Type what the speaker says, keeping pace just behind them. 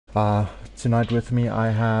Tonight with me I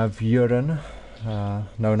have Yurin,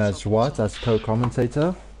 known as what, as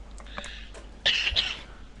co-commentator, What's up, people?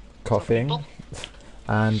 coughing,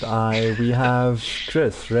 and we have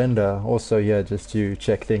Chris Render, also here just to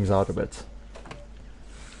check things out a bit.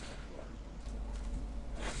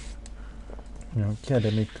 Okay,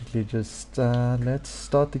 let me quickly just, let's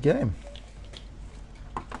start the game.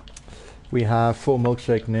 We have 4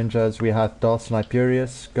 Milkshake Ninjas, we have Darth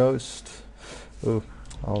Sniperius, Ghost. Ooh,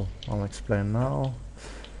 I'll explain now.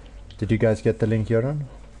 Did you guys get the link, Yurin?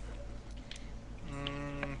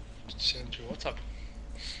 Send you WhatsApp.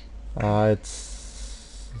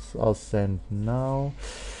 I'll send now.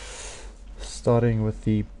 Starting with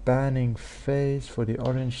the banning phase for the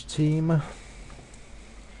orange team.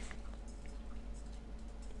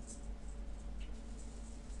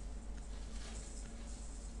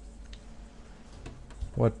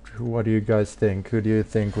 What do you guys think? Who do you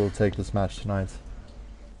think will take this match tonight?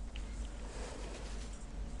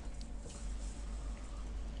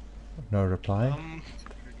 No reply.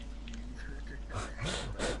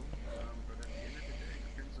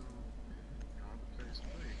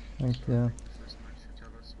 Thank you.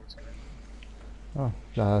 Oh,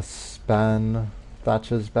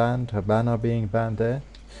 Thatcher's banned, Habana being banned there.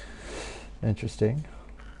 Interesting.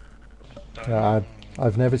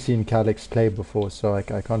 I've never seen Calyx play before, so I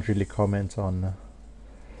can't really comment on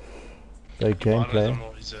their gameplay.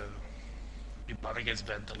 Ibana gets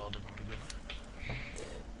banned a lot in Oregon.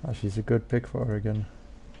 Oh, she's a good pick for Oregon.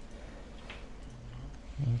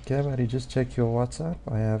 Okay, buddy, just check your WhatsApp.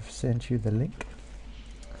 I have sent you the link.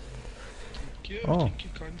 Thank you,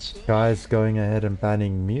 kind sir. Guys going ahead and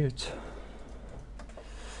banning mute.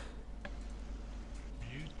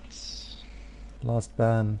 Last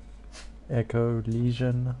ban, Echo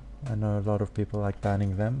Legion. I know a lot of people like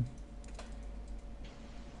banning them.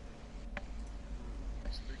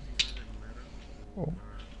 Oh.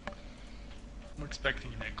 I'm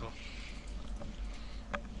expecting an Echo.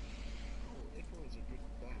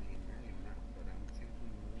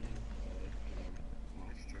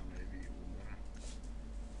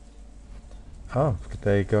 Oh,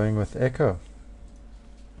 they're going with Echo.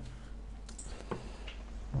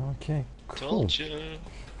 Okay, cool.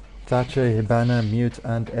 Thatcher, Hibana, Mute,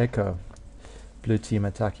 and Echo. Blue team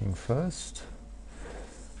attacking first.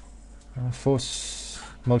 Force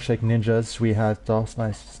Milkshake Ninjas, we have Darth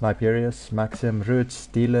Sniperius, Maxim, Roots,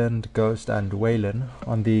 Deland, Ghost, and Waylon.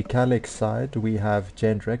 On the Calyx side, we have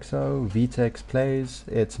Gent Rexo, Vtex Plays,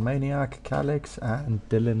 It's Maniac, Calyx, and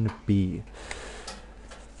Dylan B.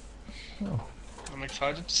 Oh. I'm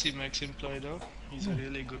excited to see Maxim play though. He's a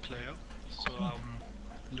really good player, so I'm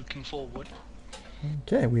looking forward.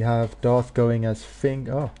 Okay, we have Darth going as Fing.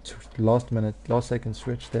 Oh, last second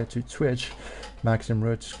switch there to Twitch. Maxim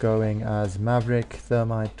Roots going as Maverick,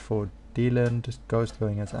 Thermite for Deland, Ghost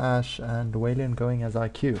going as Ash, and Waylon going as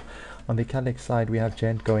IQ. On the Calyx side, we have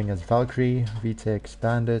Gent going as Valkyrie, Vtex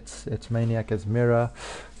Bandits, It's Maniac as Mira,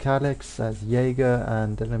 Calyx as Jaeger,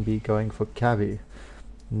 and Dylan B going for Cavi.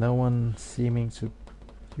 No one seeming to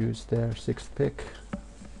use their 6th pick.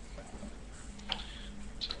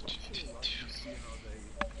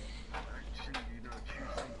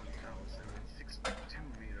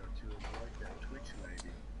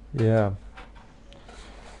 Yeah.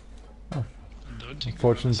 Oh.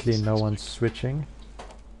 Unfortunately, no one's switching.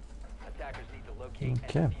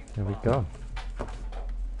 Okay, here we go.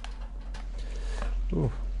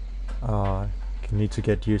 Ooh. Need to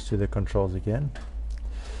get used to the controls again.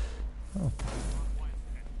 Oh.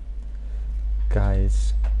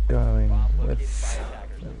 Guys going with...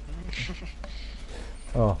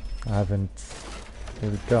 Oh, I haven't... Here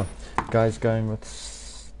we go. Guys going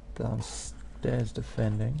with downstairs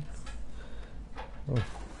defending. Oh.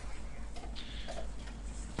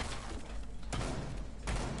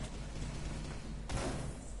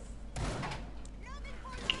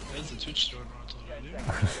 There's the Twitch store already.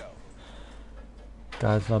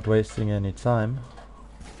 Guys not wasting any time.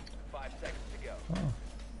 Oh.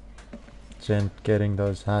 Gent getting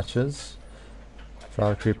those hatches.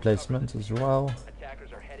 Valkyrie placement as well.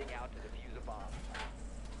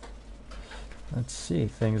 Let's see,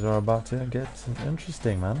 things are about to get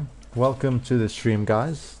interesting, man. Welcome to the stream,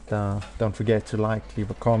 guys. Don't forget to like, leave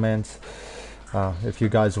a comment. If you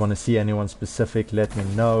guys want to see anyone specific, let me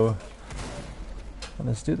know. And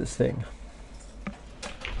let's do this thing.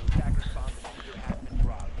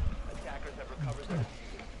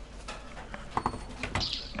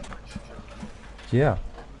 Yeah.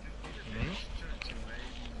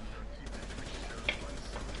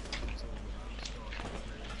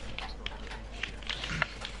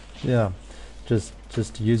 Yeah, just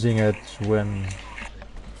using it when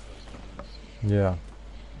Yeah.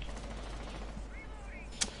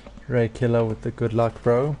 Ray Killer with the good luck,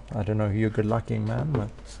 bro. I don't know who you're good lucking, man, but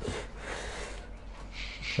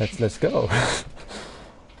let's go.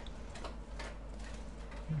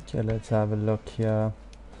 Okay, let's have a look here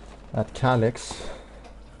at Calyx.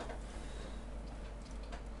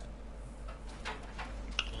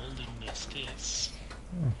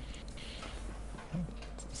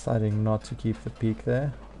 Deciding not to keep the peak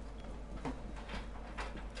there.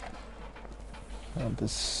 And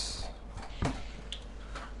this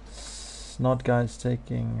Snot guy's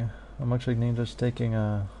taking... Milkshake Ninja's taking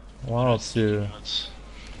a while to...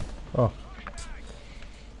 Oh.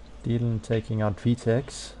 Dylan taking out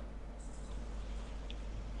VTEX.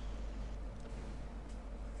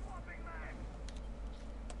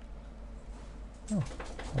 Oh,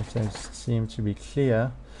 that seems to be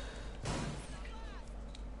clear.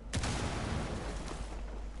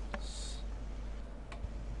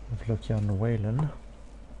 Have a look here on Waylon.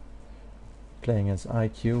 Playing as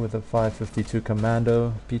IQ with a 552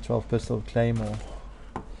 Commando, P12 pistol Claymore.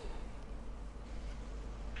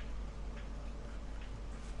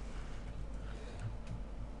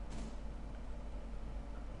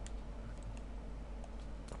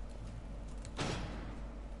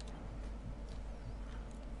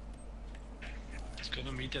 It's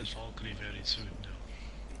gonna meet that Valkyrie very soon though.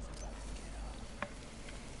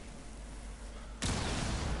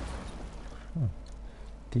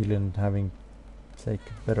 Dylan having take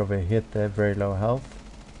a bit of a hit there, very low health.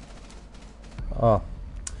 Oh,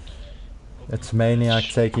 it's Maniac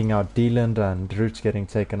taking out Dylan and Roots getting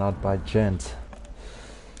taken out by Gent.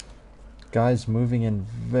 Guys moving in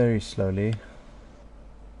very slowly.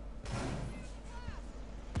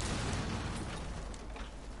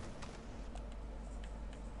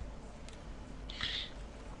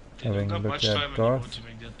 They don't got much time anymore to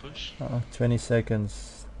make that push. 20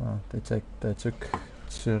 seconds. They took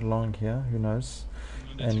too long here. Who knows?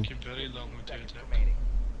 They took it very long with the attack.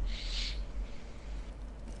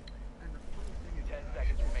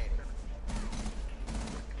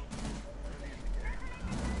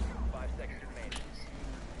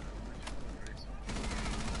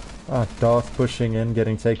 Darth pushing in,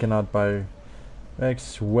 getting taken out by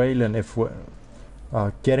Rex. Waylon, if we're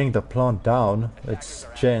getting the plant down, it's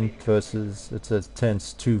Gent versus, it's a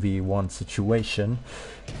tense 2v1 situation.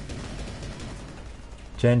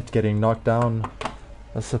 Gent getting knocked down.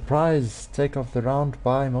 A surprise take off the round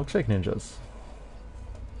by Milkshake Ninjas.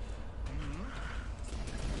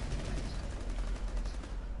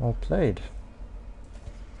 Well played.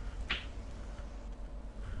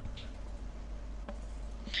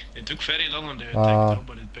 It took very long on the attack though,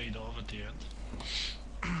 but it paid off at the end.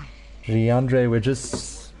 Riandre, we're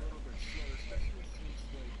just...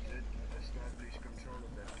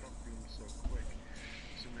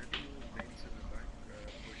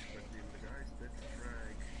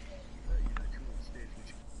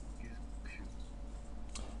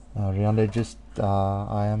 Riandre, just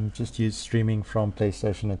I am just streaming from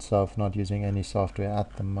PlayStation itself, not using any software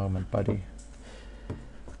at the moment, buddy.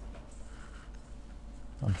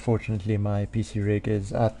 Unfortunately, my PC rig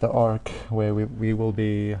is at the Ark, where we will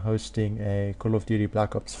be hosting a Call of Duty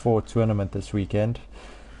Black Ops 4 tournament this weekend.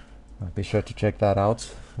 Be sure to check that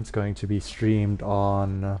out. It's going to be streamed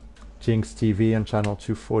on Jinx TV and channel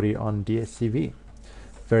 240 on DSTV.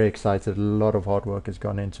 Very excited. A lot of hard work has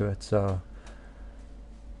gone into it, so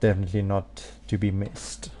definitely not to be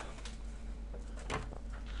missed.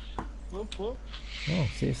 Whoop, whoop. Oh,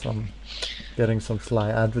 see, getting some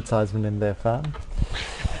sly advertisement in there, fam.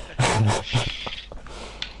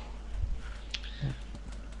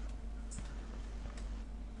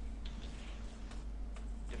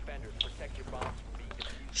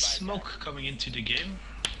 Smoke coming into the game.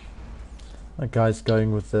 A guy's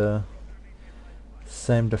going with the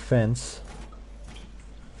same defense.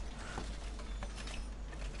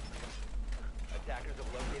 Attackers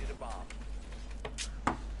have located a bomb.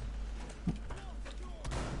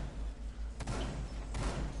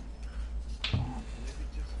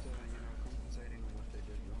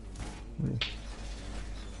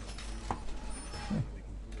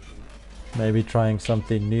 Maybe trying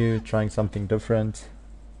something new, trying something different.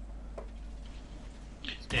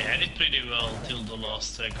 They had it pretty well till the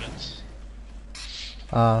last seconds.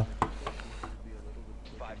 5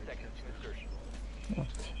 seconds to insertion.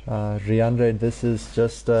 Riandre, this is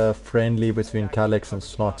just a friendly between Calyx and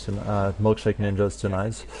Snot and Milkshake Ninjas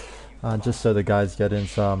tonight. Just so the guys get in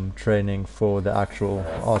some training for the actual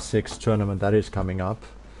R6 tournament that is coming up,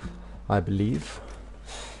 I believe.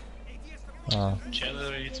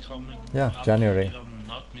 January it's coming. Yeah, up, January. if I'm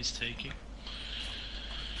not mistaken.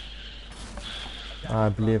 I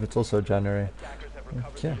believe it's also January. Attackers have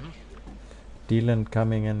recovered Okay. the diffuser. Dylan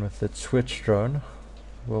coming in with the Twitch drone.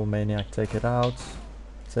 Will Maniac take it out?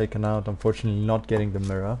 Taken out, unfortunately not getting the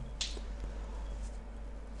mirror.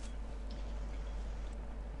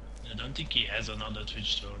 I don't think he has another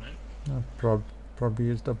Twitch drone, eh? Probably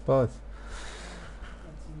used up both.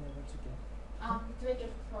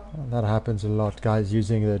 That happens a lot. Guys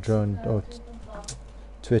using their drone, or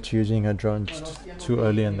Twitch using her drone too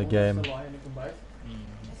early in the game.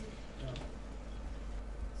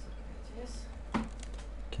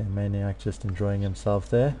 Okay, Maniac just enjoying himself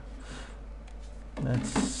there. Let's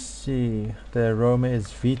see. Their Roma is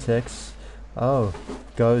VTEX. Oh,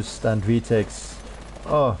 Ghost and VTEX.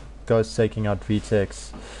 Oh, Ghost taking out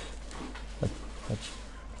VTEX. That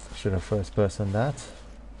should have first person that.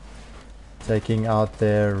 Taking out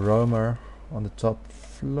their roamer on the top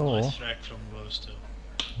floor. Nice frag from Ghost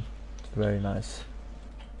though. Very nice.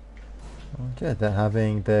 Okay, they're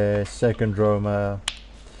having their second roamer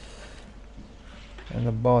in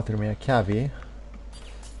the bathroom here. Cavi.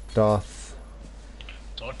 Darth.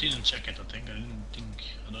 Thought didn't check it, I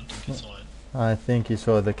don't think he saw it. I think he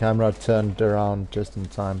saw the camera turned around just in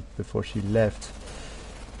time before she left.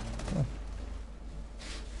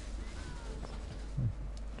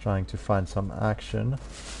 Trying to find some action.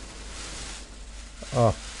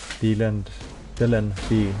 Oh, Dylan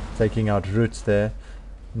B taking out Roots there.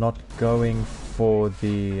 Not going for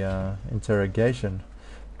the interrogation.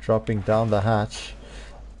 Dropping down the hatch.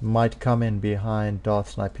 Might come in behind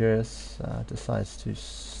Darth Sniperius. Decides to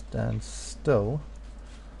stand still.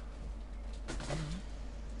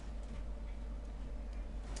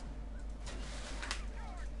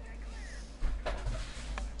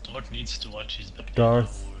 Thought needs to watch his back.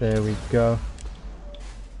 Darth, there we go.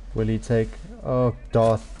 Will he take... Oh,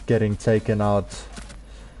 Darth getting taken out.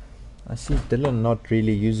 I see Dylan not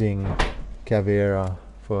really using Caveira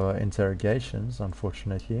for interrogations,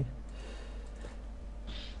 unfortunately.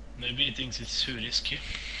 Maybe he thinks it's too risky.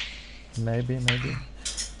 Maybe.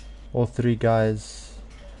 All three guys...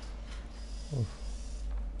 Oof.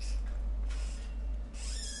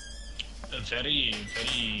 Very,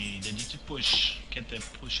 they need to get their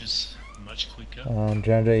pushes much quicker. And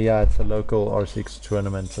January, yeah, it's a local R6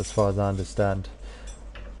 tournament as far as I understand.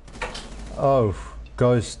 Oh,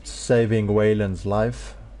 Ghost saving Wayland's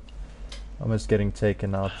life. Almost getting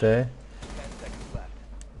taken out there. 10 seconds left.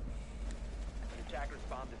 The attacker's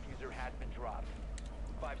bomb diffuser has been dropped.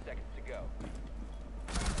 5 seconds to go.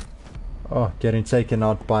 Oh, getting taken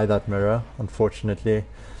out by that mirror, unfortunately.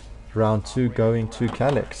 Round 2 going to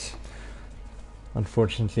Calyx.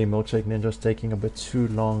 Unfortunately, Milkshake Ninja's taking a bit too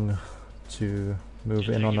long to move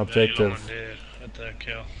in on objective.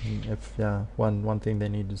 One thing they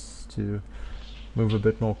need is to move a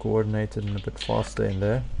bit more coordinated and a bit faster in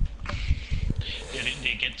there. Yeah,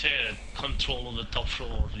 they get control of the top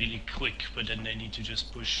floor really quick, but then they need to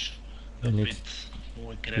just push a bit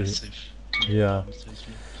more aggressive. Yeah.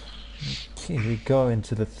 Okay, we go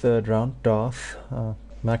into the third round. Darth,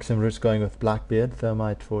 Maxim Roots going with Blackbeard,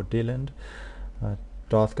 Thermite for Dylan.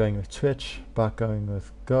 Darth going with Twitch, Buck going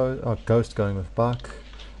with Ghost going with Buck,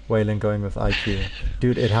 Wayland going with IQ.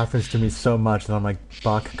 Dude, it happens to me so much that I'm like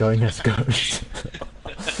Buck going as Ghost.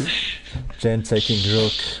 Jen taking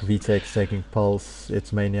Rook, VTEX taking Pulse,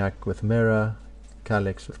 it's Maniac with Mirror,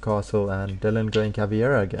 Calyx with Castle, and Dylan going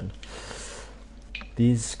Caviera again.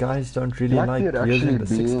 These guys don't really Blackbeard like using the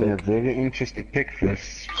actually being a 6-pick. very interesting pick for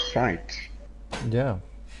this fight. Yeah.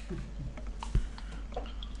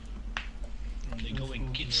 They go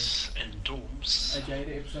in kits and dorms.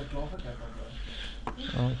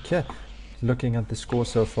 Okay. Looking at the score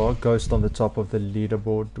so far, Ghost on the top of the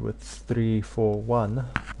leaderboard with 3-4-1.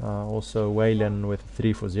 Also Wayland with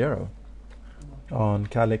 3-4-0. On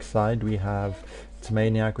Calyx side, we have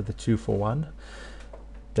Maniac with a 2-4-1,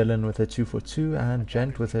 Dylan with a 2-4-2, and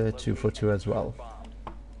Gent with a 2-4-2 as well.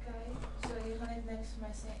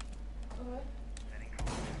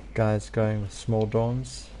 Guys going with small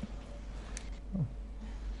dorms.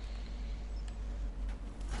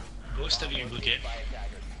 Ghost having a good game.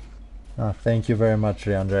 Thank you very much,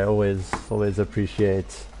 Leandre. Always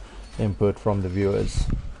appreciate input from the viewers.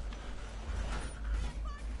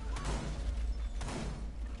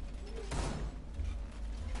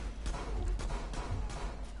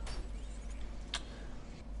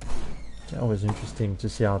 It's always interesting to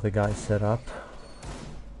see how the guys set up.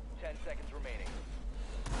 10 seconds remaining.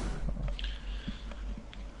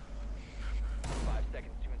 5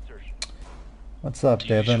 seconds to insertion. What's up,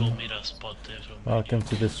 The usual Devin? mira spot there from Welcome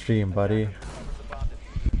to the stream, buddy. Cover the bomb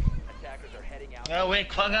diffuser. Attackers are heading out. Ah, wait,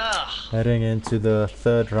 Kwaga! Heading into the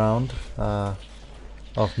third round.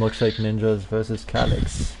 of Milkshake Ninjas versus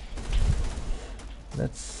Calyx.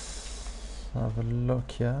 Let's have a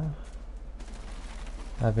look here.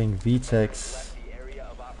 Having VTEX Left the area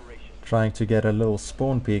of operation. trying to get a little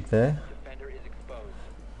spawn peek there. Defender is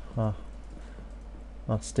exposed.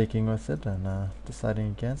 Not sticking with it and deciding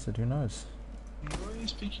against it, who knows? Why are you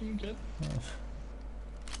speaking again?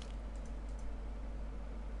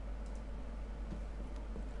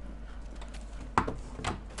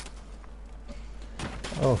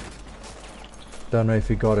 Oh, don't know if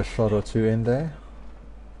he got a shot or two in there.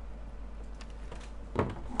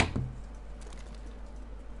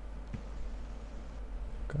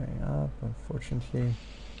 Going up, unfortunately.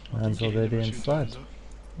 Man's already inside.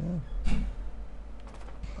 Yeah.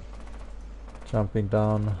 Jumping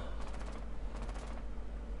down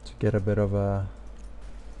to get a bit of a...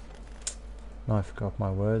 No, I forgot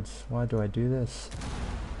my words. Why do I do this?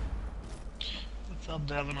 What's up,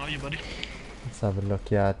 Devin? How are you, buddy? Let's have a look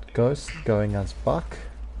here at Ghost going as Buck.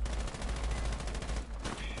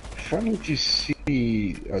 Funny to see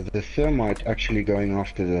the thermite actually going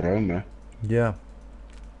after the Roma. Yeah.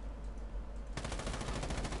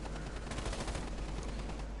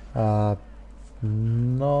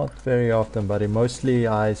 Not very often, buddy. Mostly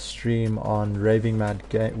I stream on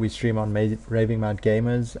we stream on Raving Mad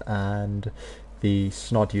Gamers and the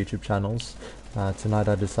Snot YouTube channels. Tonight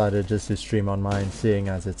I decided just to stream on mine, seeing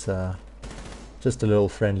as it's just a little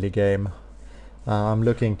friendly game. I'm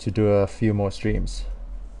looking to do a few more streams.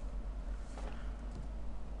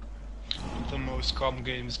 The most common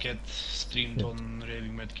games get streamed on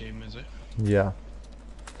Raving Mad Gamers, eh? Yeah.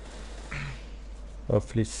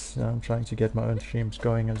 Hopefully, I'm trying to get my own streams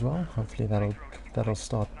going as well. Hopefully that'll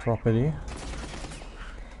start properly.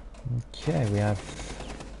 Okay, we have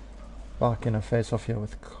Bark in a face-off here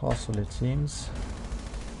with Castle, it seems.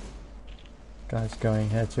 Guys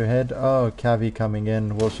going head to head. Oh, Cavi coming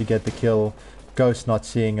in. Will she get the kill? Ghost not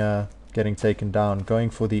seeing her getting taken down. Going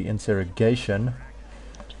for the interrogation.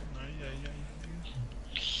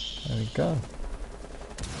 There we go.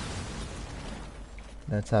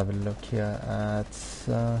 Let's have a look here at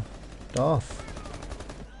Darth.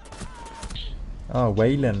 Oh,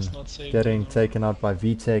 Waylon getting taken out by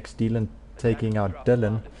VTEX. Dylan taking out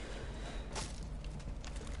Dylan.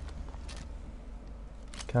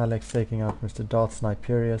 Calyx taking out Mr. Darth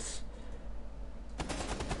Sniperius.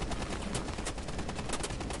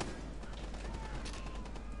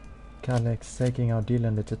 Calyx taking out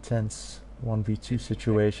Dylan. It's a tense 1v2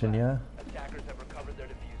 situation here. Attackers have recovered their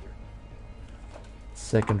diffuser.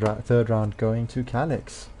 Third round going to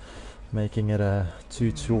Calyx, making it a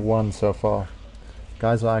 2-1 so far.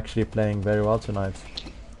 Guys are actually playing very well tonight.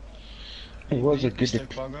 It was a good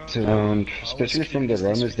round, especially from the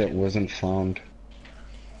Romas that wasn't found.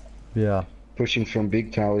 Yeah. Pushing from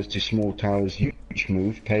big towers to small towers, huge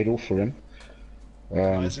move, paid off for him.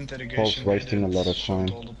 Paul's wasting a lot of time.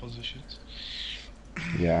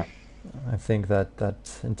 Yeah. I think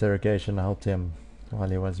that interrogation helped him while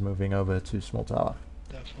he was moving over to small tower.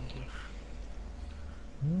 Definitely.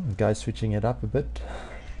 Guys switching it up a bit.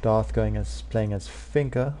 Darth playing as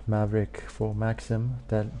Finker, Maverick for Maxim,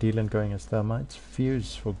 Dylan going as Thermite,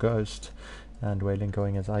 Fuse for Ghost, and Waylon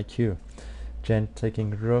going as IQ. Gent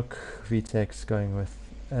taking Rook, VTEX going with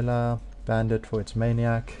Ella, Bandit for its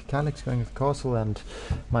Maniac, Calyx going with Castle, and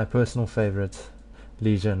my personal favorite,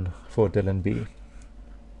 Legion for Dylan B.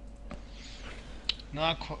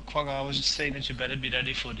 Nah, Quagga, I was just saying that you better be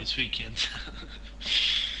ready for this weekend.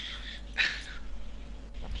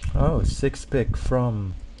 Oh, 6 pick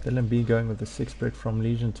from Dylan B going with the 6 pick from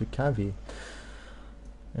Legion to Cavi.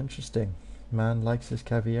 Interesting. Man likes his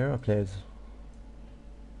Caviera players.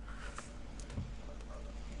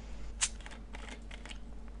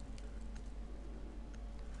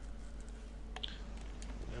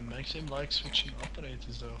 Maxim likes switching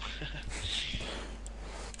operators though.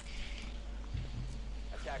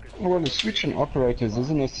 Well, the switch in operators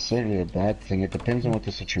isn't necessarily a bad thing. It depends on what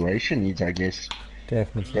the situation needs, I guess.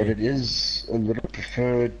 Definitely. But it is a little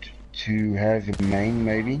preferred to have a main,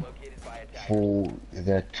 maybe, for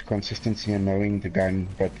that consistency and knowing the gun.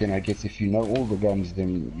 But then I guess if you know all the guns,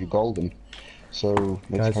 then you're golden. So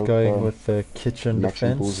let's guys hope going with the kitchen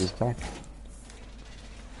Maxim pulls defense. his back.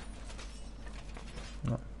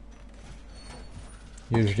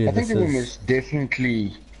 Usually I think this the room is is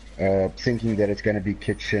definitely thinking that it's going to be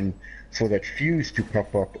kitchen for that fuse to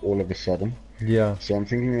pop up all of a sudden. yeah. So I'm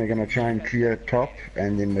thinking they're going to try and clear top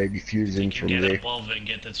and then maybe fuse in You can from get there. a valve and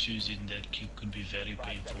get that fuse in, that could be very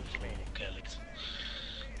painful for Calyx.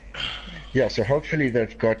 Yeah, so hopefully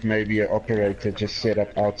they've got maybe an operator just set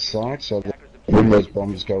up outside so that when those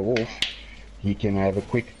bombs go off, he can have a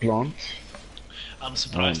quick plant. I'm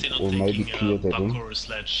surprised they're not or maybe taking clear a that buck in. or a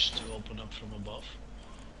sledge to open up from above.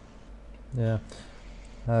 Yeah,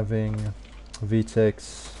 having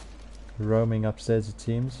VTEX roaming upstairs it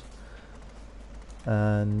seems,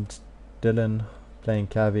 and Dylan playing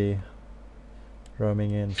Cavi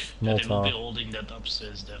roaming in small Yeah, they will be tower, holding that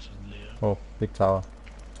upstairs definitely. Yeah. or big tower.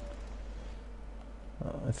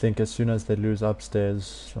 I think as soon as they lose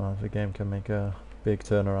upstairs, the game can make a big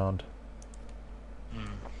turnaround.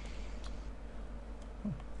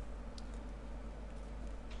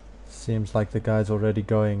 Seems like the guy's already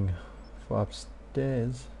going for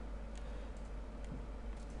upstairs.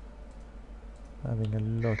 Having a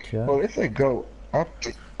look here. Well, if they go up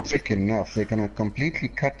quick enough, they're gonna completely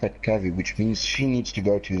cut that Cavi, which means she needs to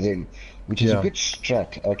go to them, which is a Yeah. good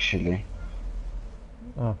strat actually.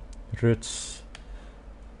 Oh, Roots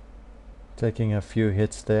taking a few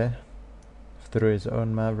hits there through his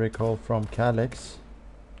own Maverick hole from Calyx.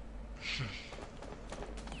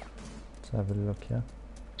 Let's have a look here.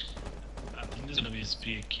 I think there's gonna be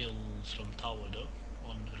a kill from tower though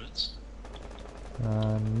on Ritz.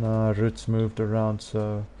 No, Roots moved around,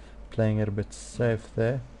 so playing it a bit safe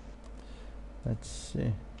there. Let's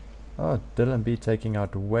see. Oh, Dylan B taking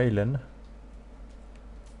out Waylon.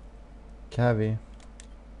 Cavi.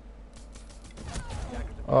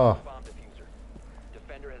 Oh,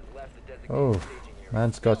 Defender has left the designated oh, staging area.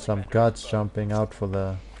 man's got some guts jumping out for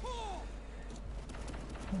the...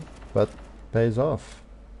 But pays off.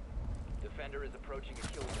 Defender is approaching a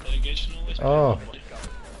kill. Delegation always Oh. play one.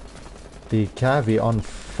 The Cavi on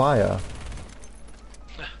fire.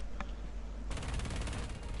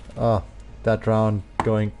 Oh, that round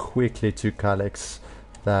going quickly to Calyx.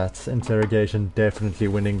 That interrogation definitely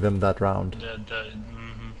winning them that round.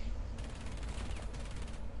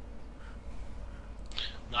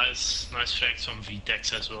 Nice facts from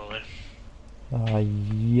VTEX as well.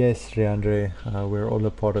 Yes, Leandre, we're all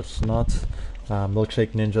a part of Snot.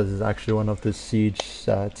 Milkshake Ninjas is actually one of the siege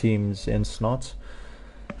teams in Snot.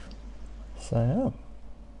 So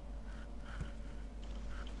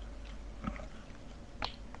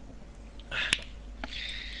yeah.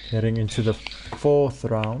 Getting into the fourth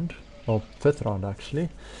round, or fifth round actually.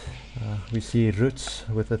 We see Roots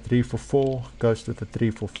with a 3 for 4, Ghost with a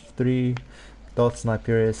 3 for 3. Darth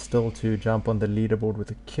Sniper is still to jump on the leaderboard with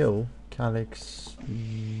a kill. Calyx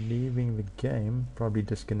leaving the game, probably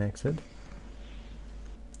disconnected.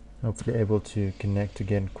 Hopefully able to connect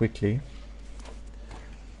again quickly.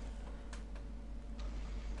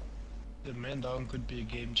 The man down could be a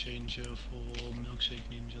game changer for Milkshake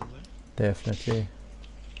Ninja there. Definitely.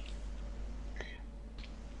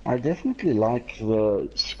 I definitely like the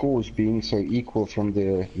scores being so equal from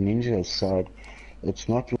the Ninja side. It's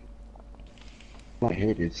not like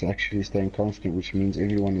head, it's actually staying constant, which means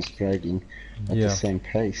everyone is dragging at the same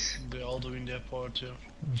pace. They're all doing their part, yeah.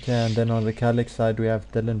 Okay, and then on the Calyx side we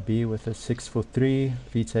have Dylan B with a 6 for 3,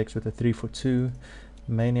 VTEX with a 3 for 2,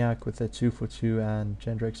 Maniac with a 2 for 2, and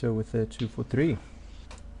Gendrexo with a 2 for 3.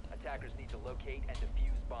 Attackers need to locate and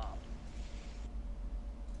defuse bombs.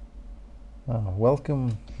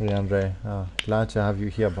 Welcome, Leandre. Glad to have you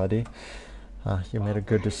here, buddy. You made a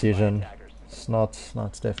good decision.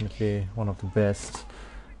 Snot's definitely one of the best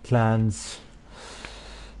clans.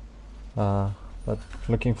 But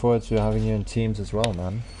looking forward to having you in teams as well,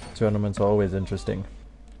 man. Tournaments are always interesting.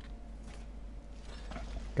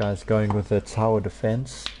 Guys going with the tower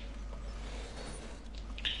defense.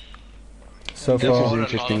 So This far, is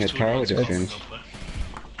interesting, a tower defense.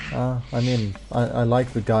 I mean, I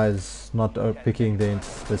like the guys not picking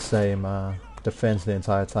the same defense the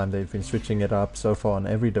entire time. They've been switching it up so far on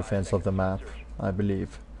every defense of the map, I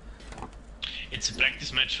believe. It's a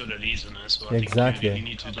practice match for a reason as well. Exactly. I think you really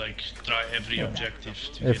need to like try every objective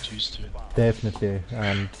to get used to it. Definitely,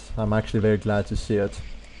 and I'm actually very glad to see it.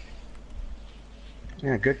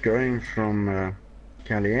 Yeah, good going from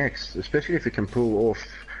Calyx, especially if you can pull off.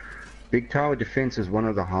 Big tower defense is one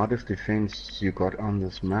of the hardest defense you got on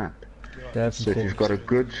this map. Definitely. So if you've got a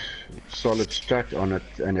good, solid strat on it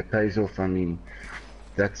and it pays off, I mean,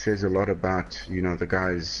 that says a lot about, you know, the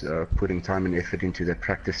guys putting time and effort into their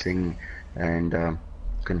practicing and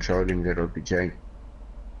controlling their OBJ.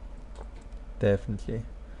 Definitely.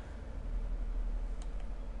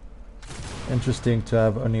 Interesting to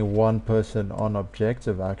have only one person on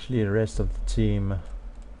objective, actually. The rest of the team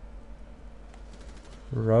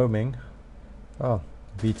roaming. Oh,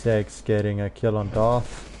 VTEX getting a kill on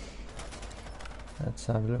Darth. Let's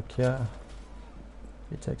have a look here.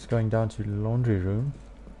 VTEX going down to laundry room,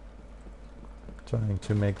 trying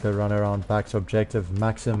to make the run around back to objective.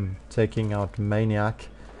 Maxim taking out Maniac.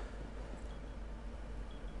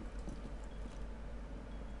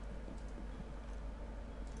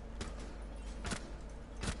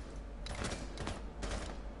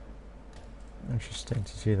 Interesting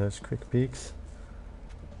to see those quick peeks.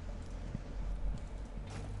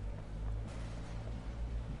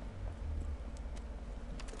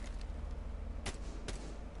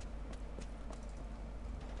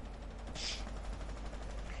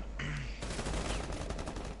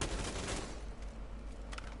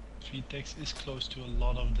 VTEX is close to a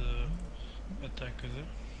lot of the attackers.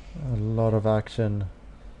 A lot of action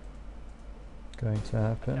going to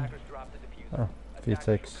happen. Attackers dropped the diffuser. Oh, Attackers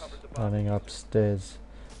VTEX recovered the bomb running diffuser. upstairs.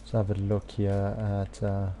 Let's have a look here at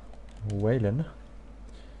Waylon.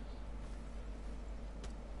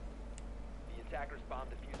 The attacker's bomb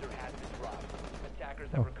diffuser has been dropped. Attackers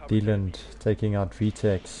have Oh, recovered the Deland diffuser. taking out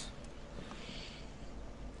VTEX.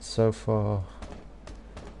 So far,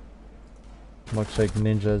 Milkshake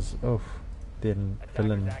Ninjas. Oh,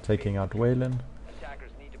 Villain taking out Waylon.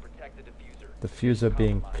 Attackers need to protect the diffuser. Diffuser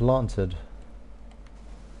being planted.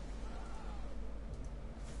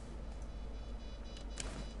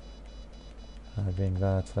 Having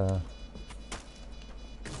that.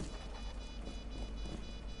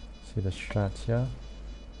 See the strats here.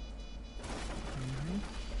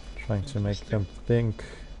 Trying to make them think.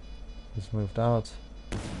 He's moved out.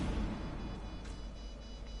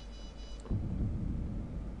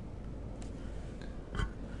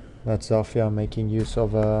 That's Zafia making use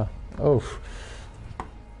of a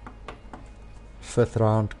fifth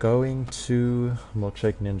round going to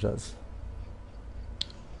Milkshake Ninjas.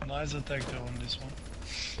 Nice attack though on this one.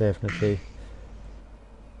 Definitely.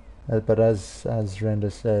 But as Render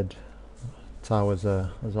said, tower's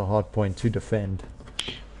a hard point to defend.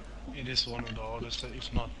 It is one of the hardest,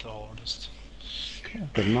 if not the hardest.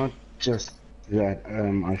 But not just that,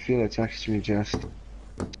 I feel it's actually just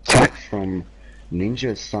attack from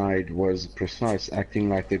Ninja's side was precise, acting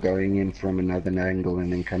like they're going in from another angle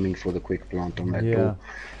and then coming for the quick plant on that door.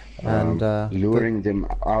 And Luring them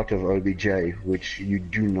out of OBJ, which you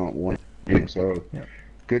do not want to do. So, Yeah.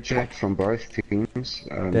 good job from both teams.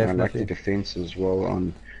 I like Definitely. the defense as well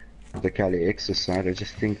on the Calyx side. I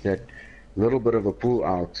just think that a little bit of a pull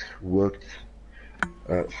out worked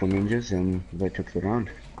for Ninjas and they took the round.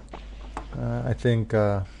 I think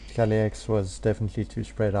Calyx was definitely too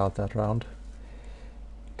spread out that round.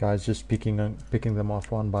 Guys just picking them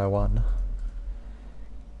off one by one.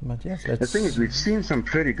 But yes, The thing is, we've seen some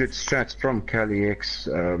pretty good strats from Calyx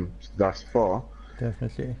thus far.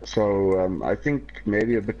 definitely. So I think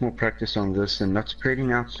maybe a bit more practice on this and not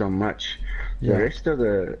spreading out so much. Yeah. The rest of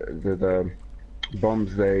the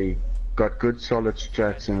bombs, they got good solid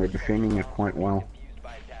strats and they're defending it quite well. Used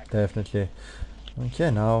by attackers. Definitely. Okay,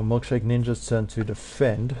 now Milkshake Ninja's turn to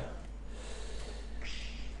defend.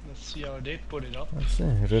 Let's see how they put it up. Let's see,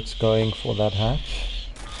 Ritz going for that hatch.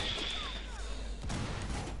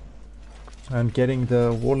 And getting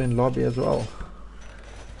the wall in lobby as well.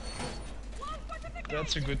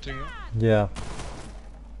 That's a good thing. Huh? Yeah,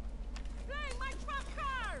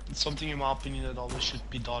 It's something in my opinion that always should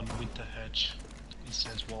be done with the hedge.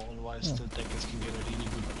 As well, otherwise the attackers can get a really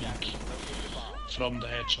good peek from the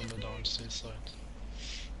hedge on the downstairs side.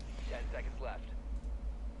 10 seconds left.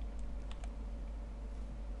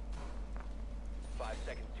 5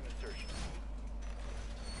 seconds to insertion.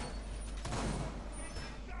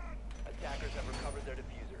 Attackers have recovered their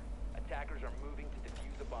diffuser. Attackers are moving to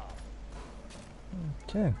defuse the bomb.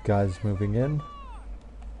 okay, guys moving in.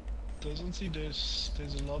 Doesn't see there's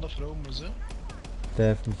a lot of roamers, eh?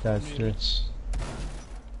 Definitely has to. It's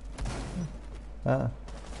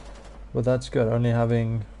Well, that's good. Only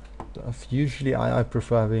having usually I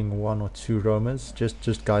prefer having one or two roamers,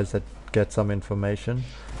 just guys that get some information.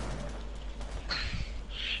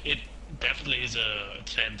 It definitely is a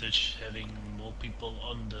advantage having more people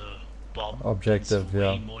on the bomb. Objective, it's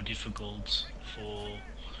way yeah. more difficult for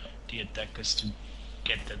the attackers to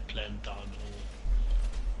get that plan down.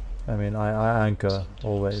 Or I mean, I anchor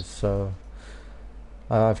always, so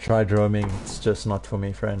I've tried roaming. It's just not for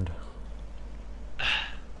me, friend.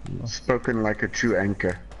 Spoken like a true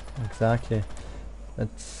anchor. Exactly.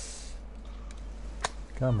 It's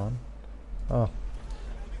come on. Oh,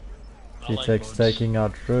 I like VTEX boats. taking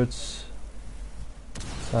out Roots.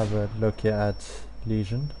 Let's have a look here at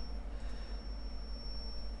Legion.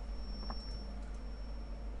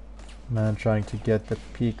 Man trying to get the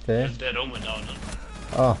peak there. There's that roamer down.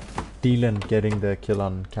 Oh, Huh? Dylan getting the kill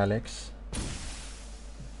on Calyx.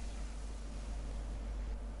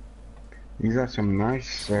 These are some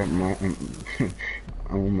nice. I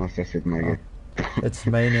almost said my. It's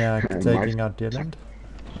Maniac Nice. taking out Dylan.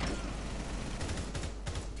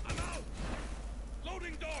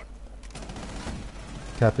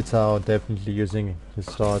 Capital definitely using his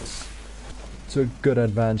starts to a good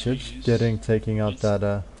advantage, taking out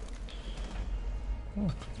that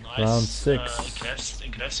Nice Round 6.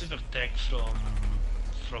 aggressive attack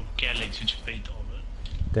from Calyx, which paid over.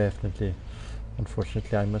 Definitely.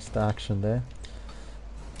 Unfortunately, I missed the action there.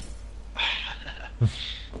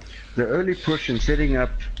 The early push and setting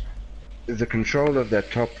up the control of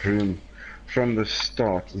that top room from the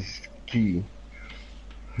start is key.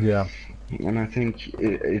 Yeah, And I think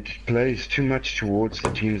it plays too much towards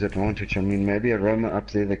the team's advantage. I mean, maybe a Roma up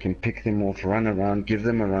there that can pick them off, run around, give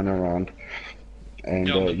them a run around, and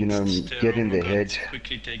Yeah, but you know, the get in Roma their head. got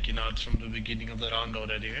quickly taken out from the beginning of the round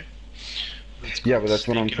already. Eh? Yeah, but that's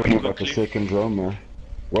what I'm talking about. The quickly. second Roma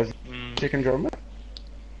was it second Roma.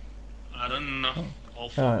 I don't know. All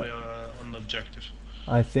four Uh, were on the objective.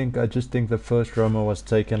 I just think the first Roma was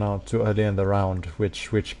taken out too early in the round, which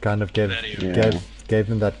kind of Very early. gave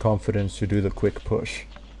them that confidence to do the quick push.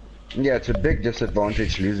 Yeah, it's a big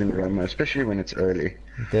disadvantage losing Roma, especially when it's early.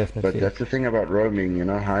 But Definitely. that's the thing about roaming, you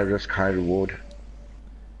know, high risk, high reward.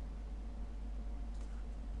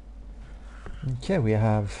 Okay, we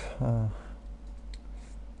have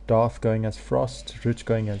Darth going as Frost, Root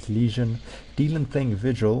going as Legion, Dylan playing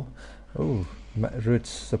Vigil. Oh, Root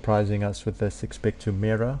surprising us with this Expecto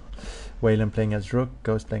Mirror. Wayland playing as Rook,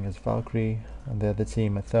 Ghost playing as Valkyrie, and the other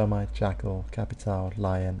team are Thermite, Jackal, Capital,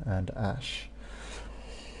 Lion, and Ash.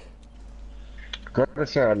 Gotta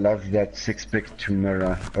say, I love that 6-pick to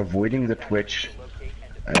mirror, avoiding the twitch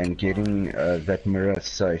and getting that mirror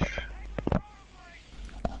safe.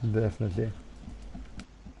 Definitely.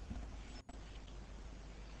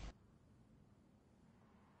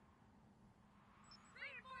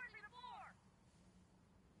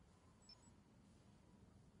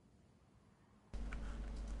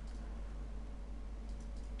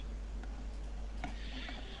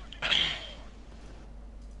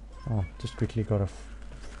 Oh, just quickly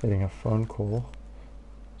getting a phone call.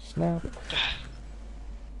 Snap.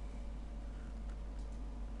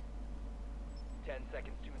 10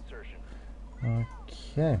 seconds to insertion.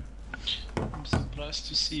 Okay. I'm surprised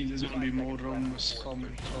to see there's gonna be more Romas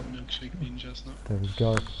coming from Milkshake Ninjas now. There we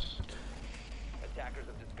go. Attackers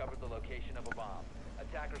have discovered the location of a bomb.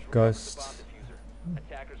 Attackers recovered Ghost. the bomb diffuser.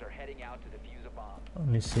 Attackers are heading out to defuse a bomb.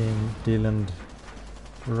 Only seeing Dylan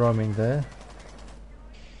roaming there.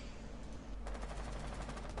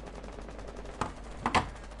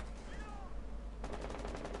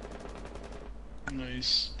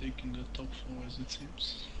 Nice, taking the top floor as it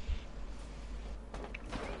seems.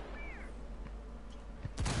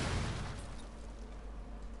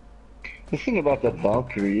 The thing about that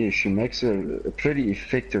Valkyrie is she makes a pretty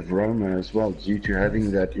effective roamer as well, due to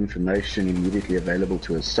having that information immediately available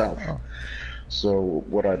to herself. Oh. So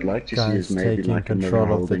what I'd like to see Guys is maybe taking like a mirror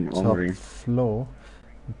control of the holding top armory. floor.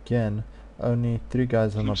 Again, only 3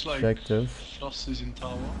 guys on Looks objective. like Frost is in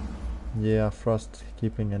tower. Yeah, Frost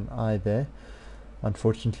keeping an eye there.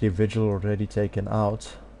 Unfortunately, Vigil already taken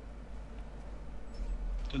out.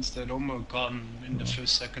 That's the Roma gone in the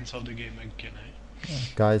first seconds of the game again, eh?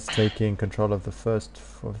 Guys taking control of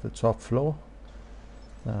the top floor.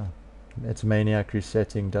 It's Maniac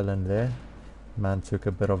resetting Dylan there. Man took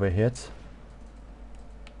a bit of a hit.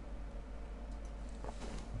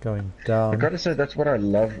 Going I down. gotta say, that's what I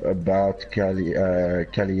love about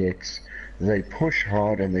Calyx. They push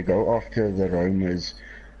hard and they go after the roamers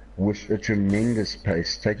with a tremendous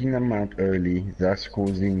pace, taking them out early, thus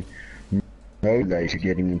causing no delay to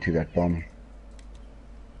getting into that bomb.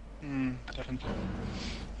 Definitely.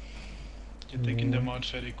 You're taking them out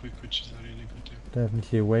very quick, which is a really good thing.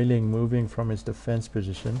 Definitely Wailing moving from his defense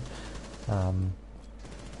position.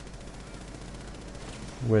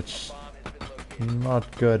 Which Bomb has been located.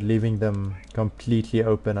 not good, leaving them completely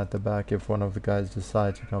open at the back if one of the guys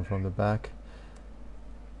decides to come from the back.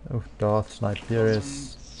 Oh, Darth,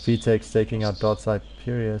 Sniperius. VTEX taking out Darth,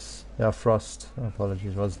 Sniperius. Yeah, Frost,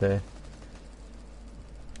 apologies, was there.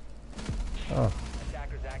 Oh,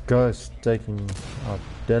 Attackers active. Ghost taking out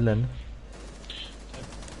Dylan.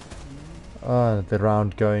 The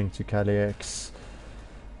round going to Calyx.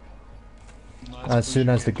 Nice As soon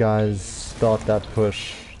push as the from guys start that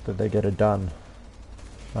push, that they get it done.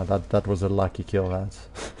 That was a lucky kill, that.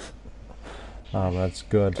 That's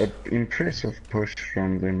good. An impressive push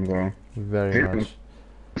from them though. Very Very much.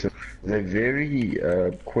 They're very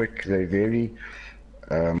quick, they're very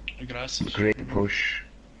aggressive. great push.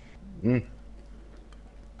 But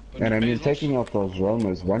And it I mean, pays taking off. out those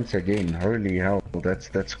roamers once again, holy hell, that's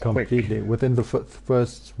quick. Completely. Within the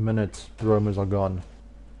first minute, the Romans are gone.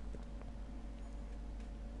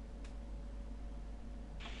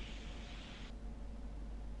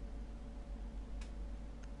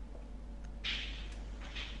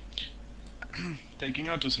 Taking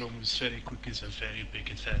out those Romans very quick is a very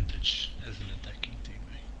big advantage as an attacking team.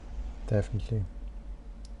 Definitely.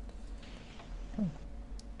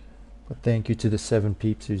 But thank you to the 7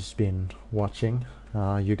 peeps who's been watching.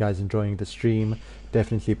 You guys enjoying the stream?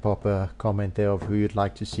 Definitely pop a comment there of who you'd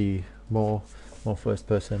like to see more first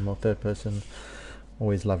person, more third person.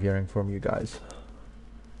 Always love hearing from you guys.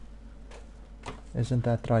 Isn't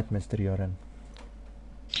that right, Mr. Joran?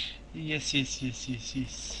 Yes. Yes, yes, yes,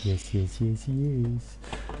 yes.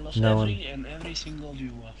 I love No every single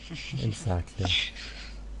you. Exactly.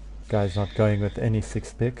 Guys not going with any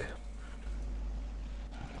 6th pick.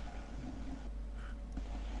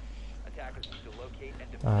 Attackers need to locate and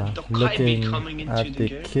defend. Looking at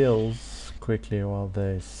the kills quickly while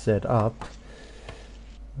they set up.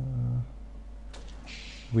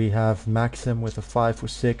 We have Maxim with a 5 for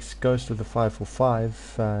 6, Ghost with a 5 for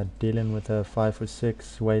 5, Dylan with a 5 for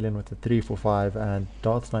 6, Waylon with a 3 for 5, and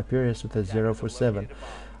Darth Sniperius with a 0 for 7.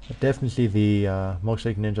 Definitely the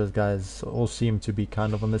Milkshake Ninjas guys all seem to be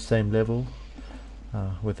kind of on the same level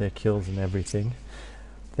with their kills and everything.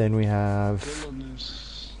 Then we have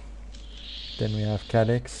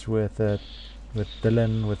Calyx with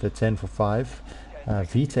Dylan with a 10 for 5,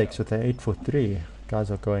 Vtex with a 8 for 3. Guys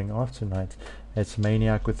are going off tonight. It's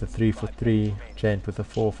Maniac with a 3 for 3, Gent with a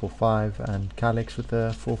 4 for 5, and Calyx with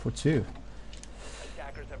a 4 for 2.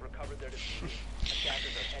 Attackers have recovered their defeat.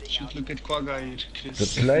 Attackers are heading Should out. look at Quagga here,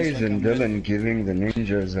 Chris. The plays and Dylan giving the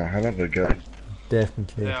ninjas a hell of a go.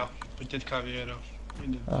 Definitely. Yeah, we did Caviero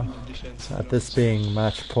in the defense. At this being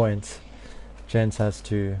match point, Gents have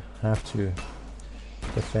to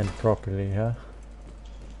defend properly, huh?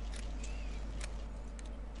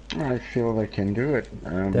 I feel they can do it.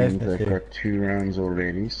 Definitely. They've got 2 rounds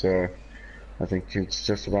already, so I think it's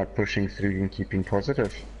just about pushing through and keeping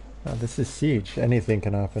positive. This is Siege. Anything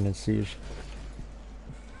can happen in Siege.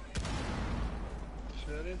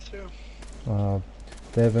 Very true.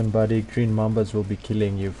 Devin, buddy, Green Mambas will be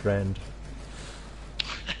killing you, friend.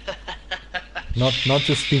 Not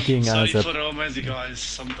just speaking Sorry as a for Romance, guys.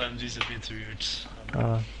 Sometimes he's a bit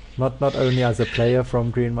weird. not only as a player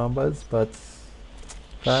from Green Mambas, but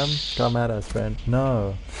fam, come at us, friend.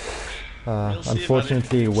 No. We'll see,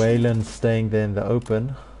 Unfortunately, buddy. We'll see. Waylon staying there in the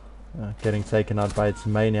open, getting taken out by its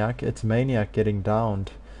Maniac. Its Maniac getting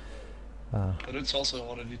downed. But it's also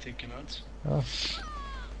already taken out.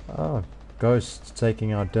 Oh, Ghost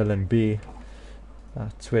taking out Dylan B.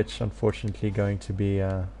 Twitch unfortunately going to be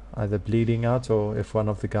either bleeding out, or if one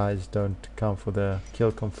of the guys don't come for the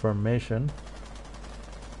kill confirmation.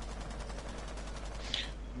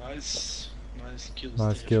 Nice kills.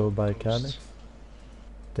 Nice there kill from by Ghost. Calyx.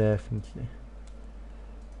 Definitely.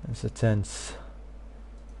 It's a tense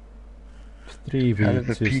How the 3v2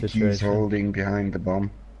 PQ's situation. holding behind the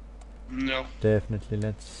bomb. No, Definitely.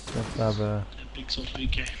 Let's have a that picks up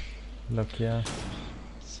PK. look here.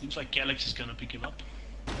 Seems like Calyx is gonna pick him up.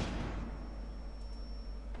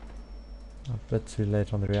 A bit too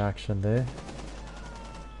late on the reaction there.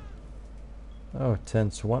 Oh,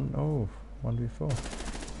 tense 1. Oh, 1v4.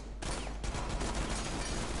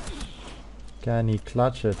 Can he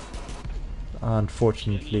clutch it?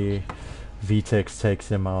 Unfortunately, Vtex takes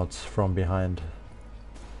him out from behind.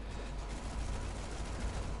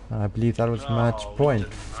 I believe that was match Oh, point.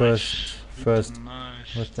 with First the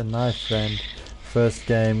knife. with the knife, friend. First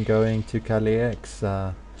game going to Calyx.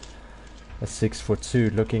 A 6 for 2.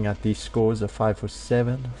 Looking at these scores, a 5 for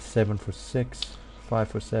 7, 7 for 6, 5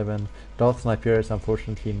 for 7. Darth Sniperius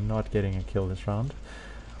unfortunately not getting a kill this round.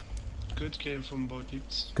 Good game from both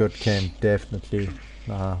teams. Good game, definitely.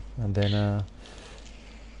 And then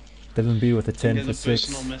Dylan B with a 10 for There's a 6.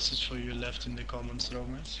 personal message for you left in the comments,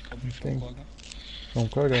 Romance. Coming from Thank- Quagga. From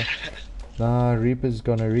Kroger. Nah, Reaper's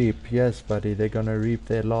gonna reap. Yes, buddy, they're gonna reap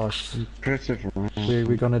their loss. Impressive round.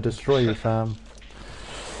 We're gonna destroy you, fam.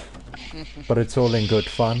 But it's all in good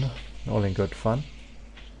fun. All in good fun.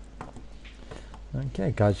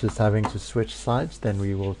 Okay, guys, just having to switch sides. Then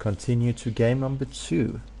we will continue to game number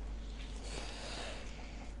 2.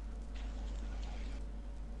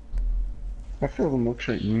 I feel the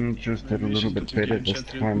Milkshake Ninjas did a Maybe you little should bit put your better game this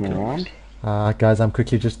chat time real around. Guys, I'm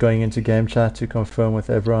quickly just going into game chat to confirm with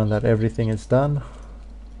everyone that everything is done.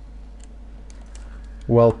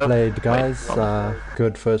 Well played, guys.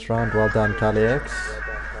 Good first round. Well done, Calyx.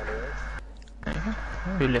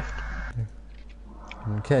 We left.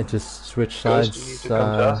 Okay, just switch sides.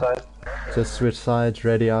 Just switch sides,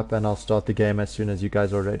 ready up, and I'll start the game as soon as you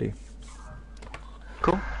guys are ready.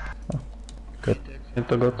 Cool. Good. Need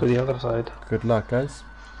to go to the other side. Good luck, guys.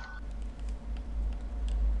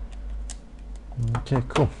 Okay,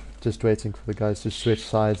 cool. Just waiting for the guys to switch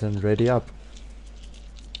sides and ready up.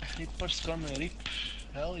 Reaper's gonna reap.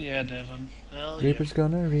 Hell yeah, Devon. Hell yeah. Reaper's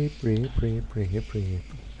gonna reap, reap, reap, reap, reap.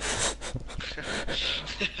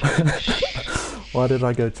 Why did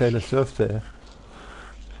I go Taylor Swift there?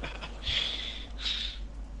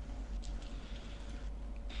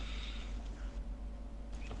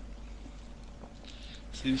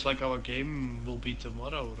 Seems like our game will be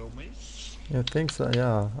tomorrow, Romes. I think so,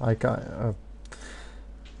 yeah. I got...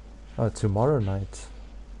 tomorrow night.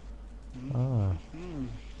 Ah.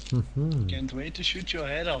 Can't wait to shoot your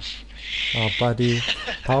head off. Oh, buddy.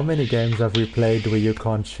 How many games have we played where you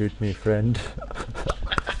can't shoot me, friend?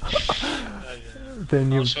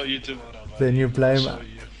 Then you... I'll show you tomorrow, buddy. Then you blame... I'll show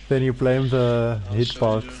you. Then you blame the I'll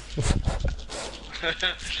hitbox.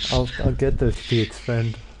 I'll get those peaks,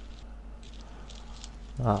 friend.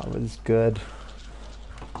 Ah, it was good.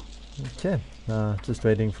 Okay, just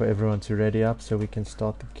waiting for everyone to ready up so we can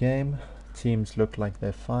start the game. Teams look like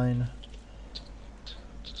they're fine.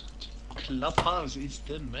 Clubhouse is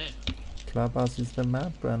the map. Clubhouse is the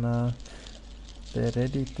map, and they're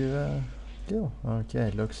ready to go.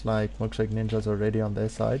 Okay, looks like Milkshake Ninja's already on their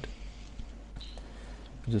side.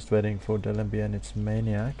 Just waiting for Dylan B and its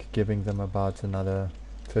Maniac, giving them about another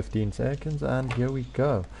 15 seconds, and here we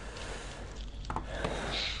go.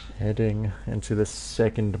 Heading into the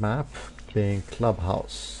second map, being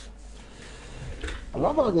Clubhouse. I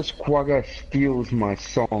love how this quagga steals my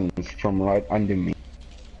songs from right under me.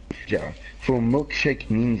 Yeah. For Milkshake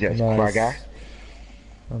Ninjas, Nice. quagga.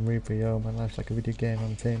 I'm Reaper, yo, my life's like a video game,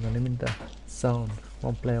 I'm saying I'm in the zone.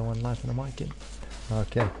 One player, one life, and I'm making.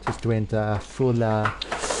 Okay, just went full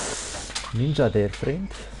ninja there, friend.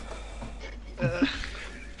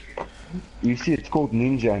 You see, it's called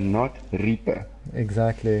Ninja, not Reaper.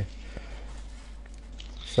 Exactly.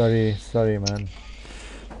 Sorry, man.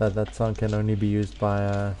 That song can only be used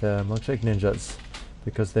by the Milkshake Ninjas,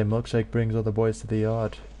 because their milkshake brings all the boys to the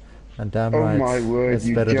yard. And damn Oh right, my word, it's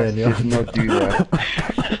you better just than yours. did not do that.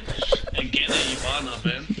 And get a Ivana,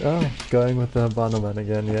 man. Oh, going with the Bannerman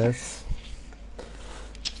again, yes.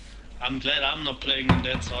 I'm glad I'm not playing on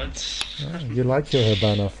that side. Oh, you like your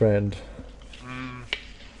Habana, friend.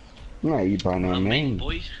 No, Ibana, I'm main man.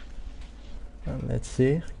 boy. Let's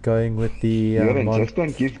see, going with the Just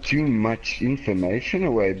don't give too much information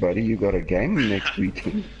away, buddy. You got a game next week.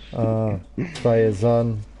 try is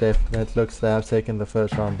on. That looks they have taken the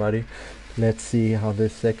first round, buddy. Let's see how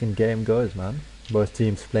this second game goes, man. Both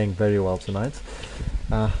teams playing very well tonight.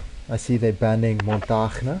 I see they're banning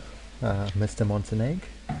Montagne, Mr. Montenegro.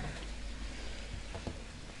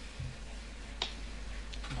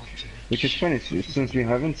 Which is funny, since we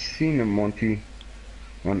haven't seen a Monty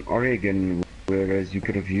on Oregon, whereas you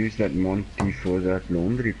could have used that Monty for that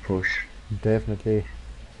laundry push. Definitely.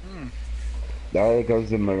 There goes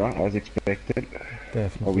the mirror, as expected.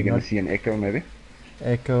 Definitely. Are we going Not to see an echo, maybe?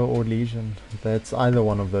 Echo or Legion? That's either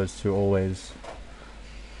one of those two always.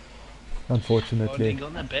 Are they Unfortunately.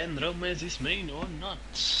 gonna ban Rome's main or not?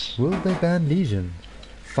 Will they ban Legion?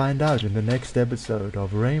 Find out in the next episode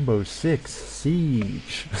of Rainbow Six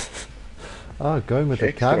Siege. Going with a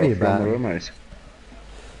Extra cavi from ban. Romans.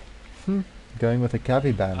 Going with a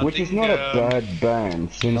cavi ban. I Which is think, not a bad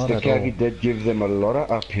ban, since Not the at cavi all. did give them a lot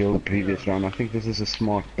of uphill the previous round. I think this is a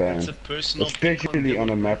smart It's a ban. personal pick Especially on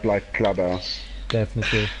a Dylan. map like Clubhouse.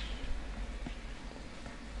 Definitely.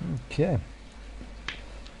 Okay.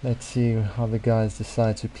 Let's see how the guys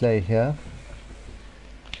decide to play here.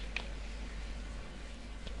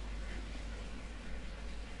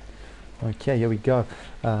 Okay, here we go.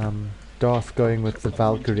 Darth going with the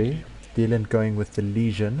Valkyrie, Dylan going with the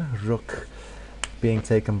Legion, Rook being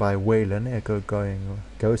taken by Waylon,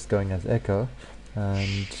 Ghost going as Echo,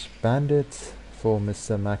 and Bandit for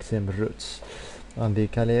Mr. Maxim Roots. On the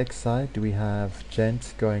Calyx side we have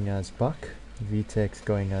Gent going as Buck, Vtex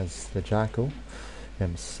going as the Jackal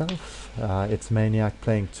himself, it's Maniac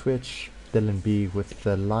playing Twitch, Dylan B with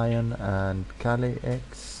the Lion, and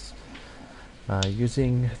Calyx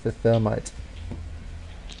using the Thermite.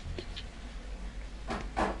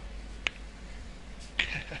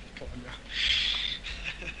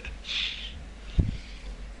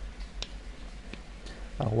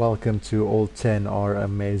 Welcome to all 10 our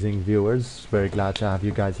amazing viewers. Very glad to have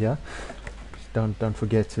you guys here. Don't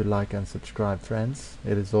forget to like and subscribe, friends.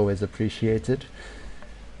 It is always appreciated,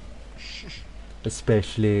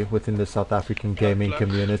 especially within the South African gaming plug.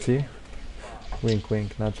 community. Wink,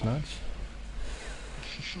 wink, nudge, nudge.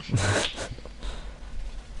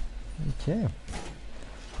 Okay.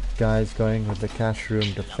 Guys going with the cash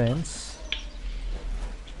room defense.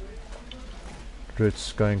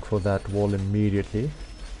 Roots going for that wall immediately.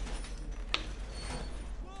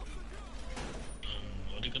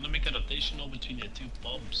 Are they gonna make a rotational between the two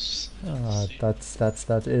bombs? see.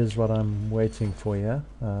 That is what I'm waiting for here.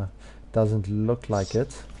 Doesn't look like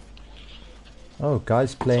it. Oh,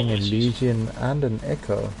 guys playing a always Legion and an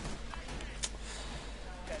Echo.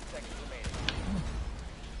 10 seconds remaining.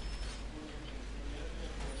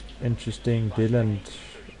 Interesting. Dylan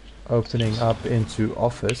opening up into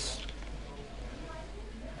office.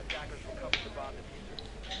 Attackers recovered the bomb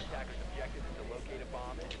diffuser. Attackers' objective is to locate a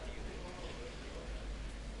bomb and defuse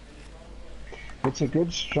it. It's a good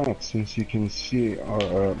strat since you can see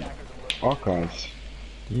our archives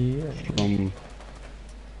Yeah. from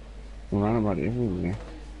around about everywhere.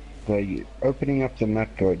 They're opening up the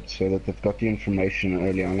map good so that they've got the information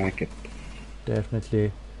early. I like it.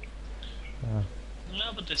 Definitely.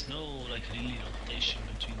 Yeah, but there's no like really rotation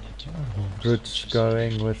between the two. Roots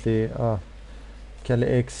going with the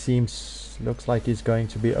Calyx looks like he's going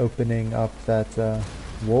to be opening up that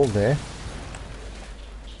wall there.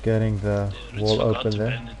 Getting the wall open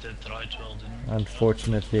there.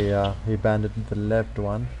 Unfortunately, he banded the left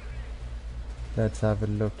one. Let's have a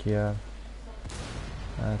look here.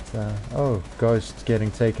 At oh, Ghost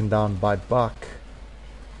getting taken down by Buck.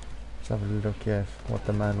 Let's have a look here what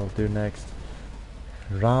the man will do next.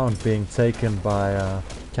 Round being taken by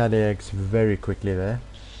Calyx very quickly there.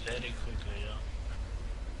 Very quickly, yeah.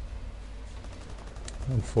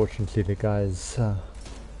 Unfortunately, the guys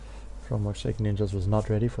from Milkshake Ninjas was not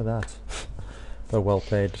ready for that. But well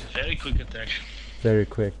played. Very quick attack. Very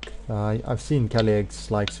quick. I've seen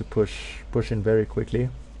Calyx likes to push in very quickly.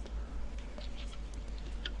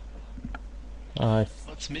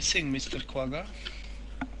 What's missing, Mr. Quagga?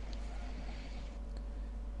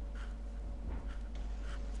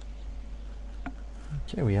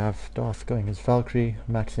 Okay, we have Darth going as Valkyrie,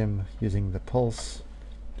 Maxim using the Pulse,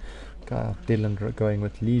 Dylan going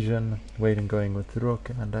with Legion, Waden going with Rook,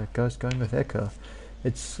 and Ghost going with Echo.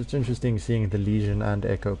 It's interesting seeing the Legion and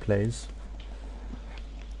Echo plays.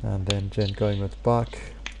 And then Jen going with Buck,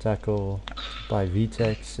 Tackle by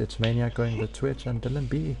Vtex, it's Maniac going with Twitch, and Dylan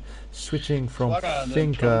B switching from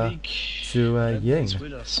Finker to Ying.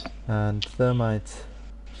 And Thermite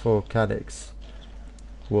for Calyx.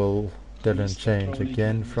 Will Dylan change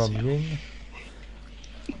again from Ying?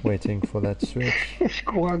 Waiting for that switch.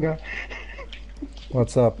 Squagga.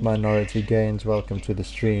 What's up, Minority Gains? Welcome to the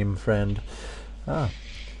stream, friend.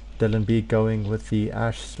 Dylan B going with the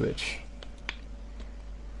Ash switch.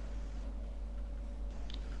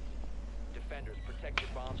 Defenders, protect your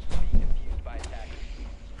bombs from being defused by attackers.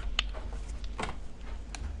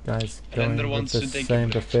 Guys Render going with wants the to take same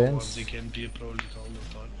it back for once. defense. He can be a pro league all the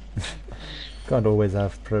time. Can't always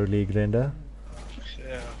have Pro League render.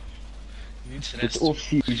 Yeah. He needs rest. It's off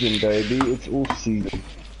season, baby. It's off season.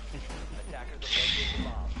 Attackers have located the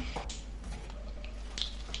bomb.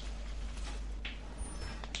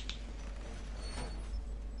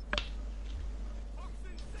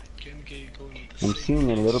 I'm seeing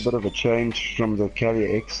a little bit of a change from the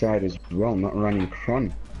Calyx side as well, not running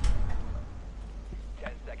Cron.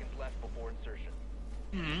 10 seconds left before insertion.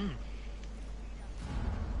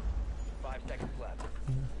 5 seconds left.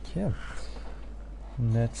 Yeah.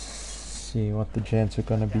 Let's see what the gents are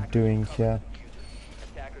gonna be doing here.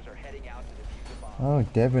 Attackers are heading out to defuse the bomb. Oh,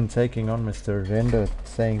 Devin taking on Mr. Render,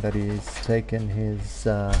 saying that he's taken his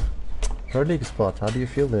Pro League spot. How do you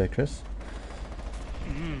feel there, Chris?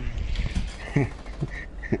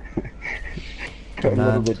 Got a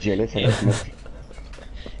little bit jealous, I admit.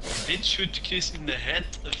 He did shoot Chris in the head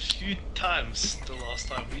a few times the last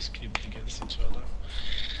time we scripted against each other.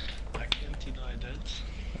 I can't deny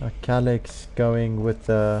that. Calyx going with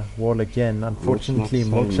the wall again. Unfortunately,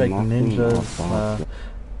 Let's not say Milkshake nothing Ninjas about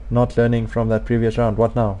not learning from that previous round.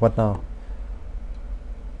 What now? What now?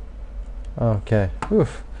 Okay.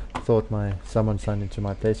 Oof. Thought someone signed into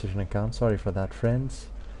my PlayStation account. Sorry for that, friends.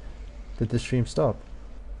 Did the stream stop?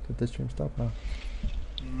 Did the stream stop now?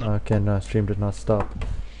 No. Okay, no, stream did not stop.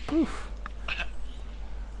 Oof.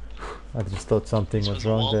 I just thought something was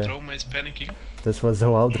wrong there. Roma is panicking. This was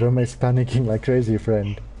the wild Roma is panicking like crazy,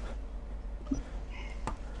 friend.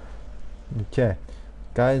 Okay.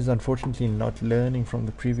 Guys, unfortunately not learning from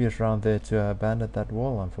the previous round there to abandon that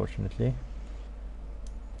wall, unfortunately.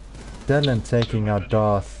 Dylan taking out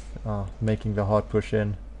Darth, making the hard push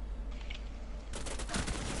in.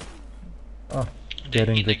 Oh,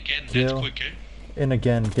 getting In the again, that kill. quick, eh? In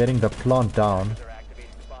again, getting the plant down. They're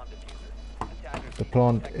activating the bomb diffuser. Attackers The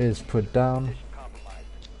plant is put down. position compromised.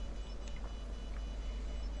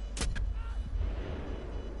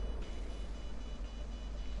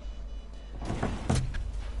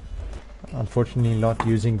 Unfortunately not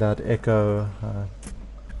using that echo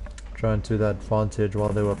drone to that advantage while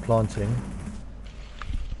they were planting.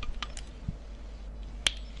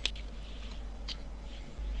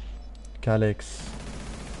 Calyx.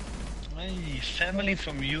 Hey, family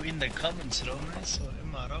from you in the comments, Roman, so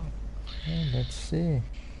am I wrong? Oh, let's see.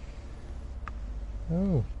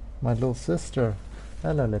 Oh, my little sister.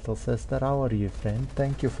 Hello, little sister. How are you, friend?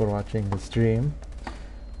 Thank you for watching the stream.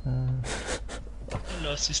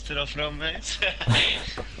 Hello, sister of romance.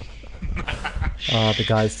 The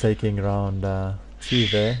guy's taking round 2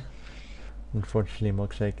 there. Unfortunately,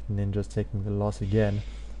 Milkshake Ninja's taking the loss again.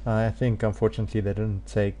 I think, unfortunately, they didn't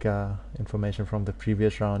take information from the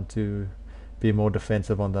previous round to be more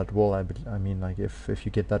defensive on that wall. I mean, like, if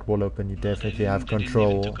you get that wall open, you definitely have control.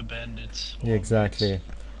 They didn't even took a bandit. Yeah, exactly.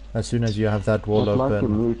 As soon as you have that wall I'd like to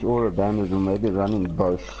open, move or a bandit, or maybe running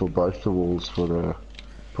both for both the walls for the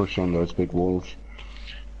push on those big walls.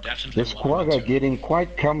 Definitely This one or Quagga two. getting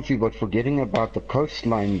quite comfy, but forgetting about the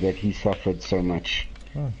coastline that he suffered so much.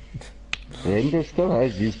 Oh. Render still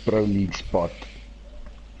has his Pro League spot.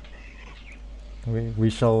 we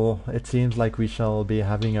shall. It seems like we shall be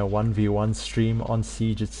having a 1v1 stream on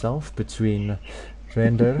Siege itself between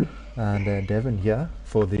Render and Devon here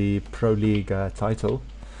for the Pro League title.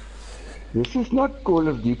 This is not Call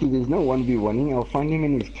of Duty, there's no 1v1ing. I'll find him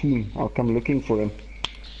in his team. I'll come looking for him.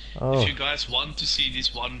 Oh, If you guys want to see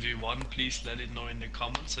this 1v1, please let it know in the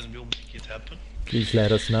comments and we'll make it happen. please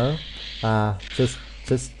let us know. Just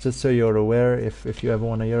so you're aware, if you ever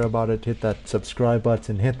want to hear about it, hit that subscribe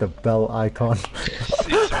button, hit the bell icon.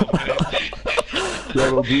 Yeah,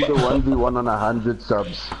 we'll do the 1v1 on 100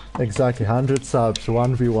 subs. Exactly, 100 subs,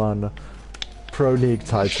 1v1 Pro League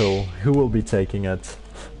title. Who will be taking it?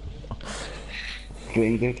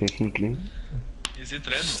 Render, definitely. Is it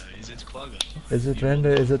Render? Is it Quagga? Is it Render?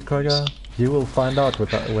 Is it Quagga? You will find out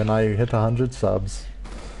when I hit 100 subs.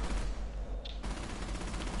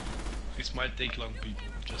 This might take long, people.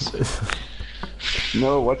 Just saying.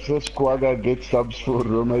 No, watch this Quagga get subs for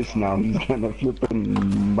Romos now. He's gonna flip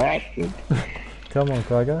and mash it. Come on,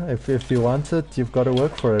 Quagga. If you want it, you've got to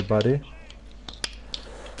work for it, buddy.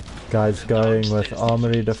 Guys going with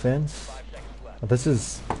armory defense. This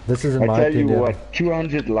is in I my tell you opinion. what,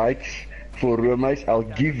 200 likes for Romos, I'll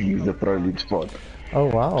give you the Pro League spot. Oh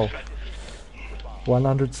wow.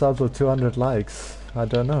 100 subs or 200 likes. I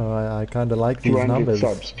don't know. I kind of like these 200 numbers.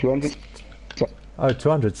 subs. 200 Oh,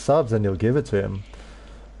 200 subs and you'll give it to him.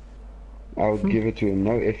 I'll give it to him,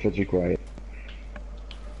 no effort required.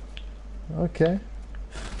 Okay.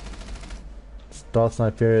 Darth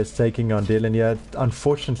Sniper is taking on Dylan. Yeah,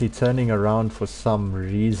 unfortunately turning around for some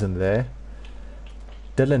reason there.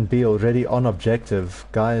 Dylan B already on objective.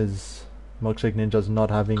 Guys, Milkshake Ninja's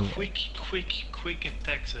not having... Quick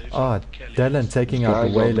attacks. Dylan taking out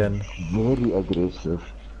Guys are Waylon. very aggressive.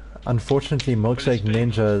 Unfortunately, Milkshake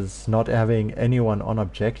Ninja's not having anyone on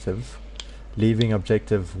objective, leaving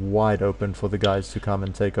objective wide open for the guys to come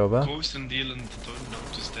and take over. Ghost and Dylan don't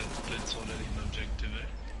notice that Blitz already in objective, eh?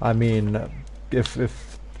 I mean,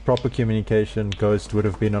 if proper communication, Ghost would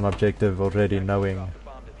have been on objective already knowing.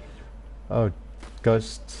 Oh,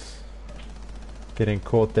 Ghost getting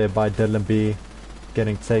caught there by Dylan B,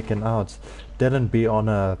 getting taken out. Dylan B on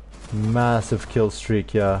a massive kill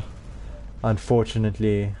streak here.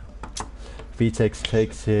 Unfortunately, VTEX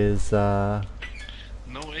takes his No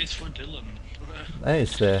ace for Dylan.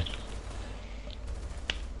 ace there.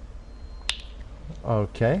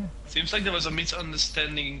 Okay. Seems like there was a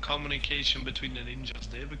misunderstanding in communication between the ninjas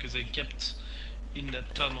there because they kept in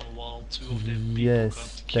that tunnel while two of their people Yes,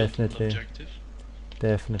 got killed definitely. on objective.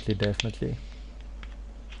 Definitely.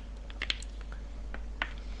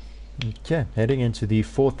 Okay, heading into the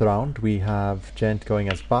 4th round, we have Gent going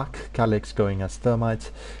as Buck, Calyx going as Thermite,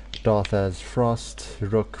 Darth as Frost,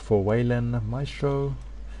 Rook for Waylon, Maestro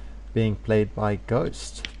being played by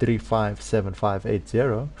Ghost,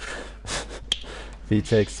 357580.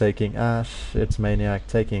 VTEX taking Ash, It's Maniac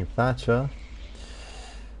taking Thatcher,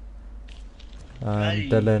 and Hey.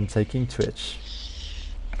 Dylan taking Twitch.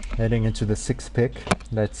 Heading into the 6th pick,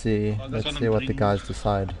 let's see what the guys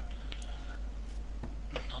decide.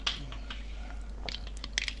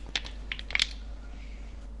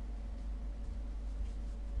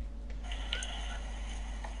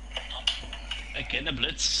 Again a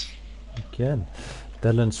Blitz. Again,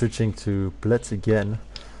 Dylan switching to Blitz again,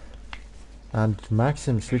 and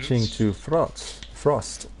Maxim switching to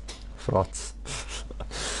Frost.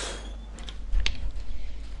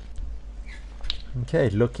 Okay,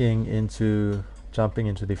 jumping into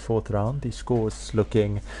the 4th round, the scores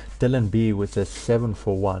looking Dylan B with a 7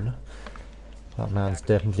 for 1. That man's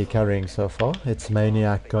definitely carrying so far. It's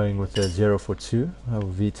Maniac going with a 0 for 2.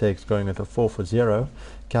 VTEX going with a 4 for 0.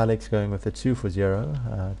 Calyx going with a 2 for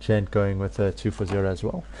 0. Gent going with a 2 for 0 as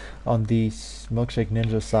well. On the Milkshake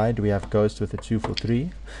Ninja side, we have Ghost with a 2 for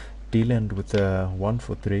 3. Deland with a 1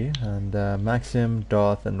 for 3, and Maxim,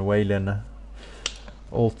 Darth, and Waylon,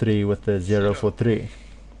 all three with a 0 for 3.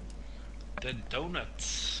 The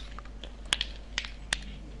donuts.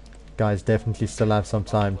 Guys definitely still have some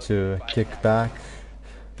time to kick back,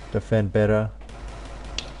 defend better.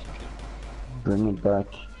 Bring it back.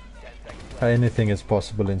 Anything is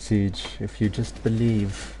possible in Siege if you just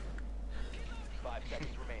believe. 5 seconds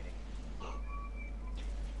remaining.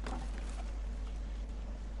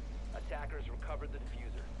 Attackers recovered the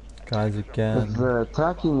diffuser. Guys, If again, the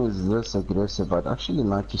attacking is this aggressive, I'd actually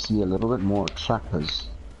like to see a little bit more trappers.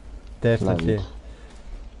 definitely. Played.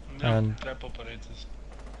 Yeah, And- trap operators.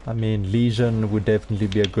 I mean, Legion would definitely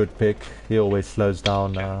be a good pick. He always slows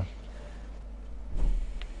down.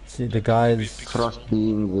 See, the guys, Frost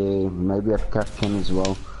being there, maybe a captain as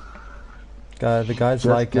well. the guys Just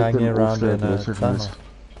like get hanging them around off the in a aggressiveness. tunnel.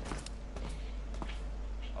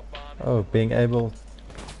 A bomb Oh, being able.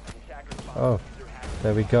 the attackers found Oh, the diffuser has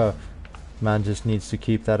there we go. Man just needs to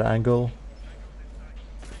keep that angle.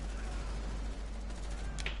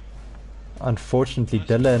 Unfortunately,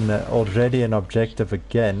 Dylan already an objective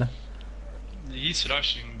again. He's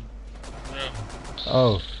rushing. Yeah.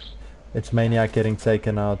 Oh, it's Maniac getting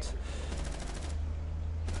taken out.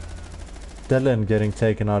 Dylan getting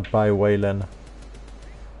taken out by Waylon.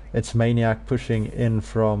 It's Maniac pushing in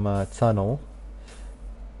from tunnel.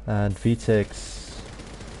 And Vtex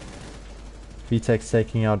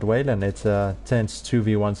taking out Waylon. It's a tense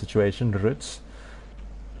 2v1 situation. Roots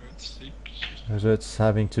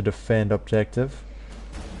having to defend objective.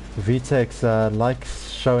 Vtex likes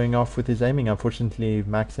showing off with his aiming. Unfortunately,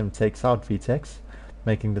 Maxim takes out Vtex,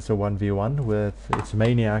 making this a 1v1 with its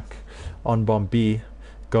Maniac on bomb B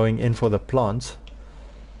going in for the plant.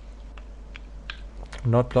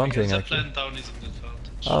 Not planting, Because the actually. plant down is an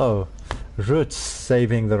advantage. Oh, Roots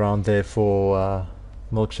saving the round there for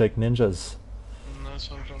Milkshake Ninjas. Nice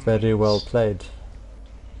one from Very well Roots. played.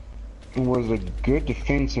 It was a good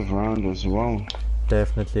defensive round as well.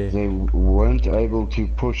 Definitely. They weren't able to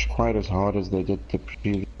push quite as hard as they did the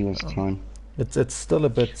previous time. It's still a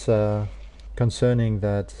bit concerning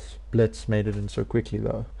that Blitz made it in so quickly,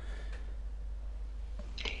 though.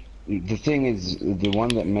 The thing is, the one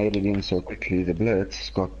that made it in so quickly, the Blitz,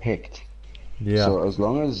 got picked. Yeah. So as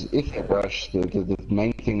long as, if they rush, the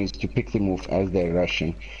main thing is to pick them off as they're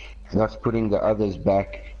rushing. That's putting the others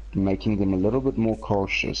back, making them a little bit more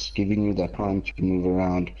cautious, giving you that time to move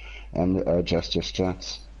around and adjust your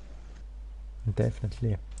strats.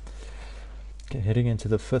 Definitely. Okay, heading into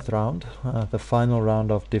the 5th round, the final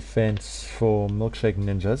round of defense for Milkshake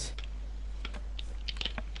Ninjas.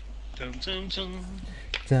 Dun, dun, dun.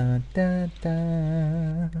 Dun, dun,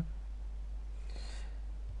 dun.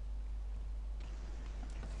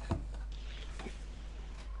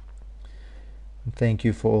 Thank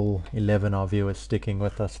you for all 11 our viewers sticking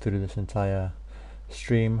with us through this entire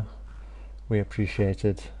stream. We appreciate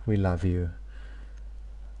it. We love you.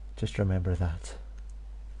 Just remember that.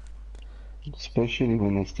 Especially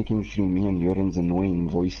when they're sticking through me and Joren's annoying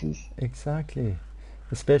voices. Exactly.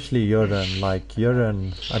 Especially Joren. Like,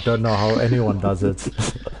 Joren, I don't know how anyone does it.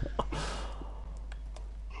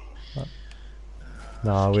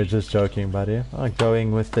 No, we're just joking, buddy.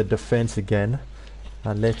 Going with the defense again.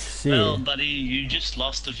 Let's see. Well, buddy, you just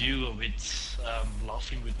lost a viewer with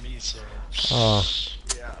laughing with me, so. Oh,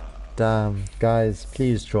 Yeah. damn. Guys,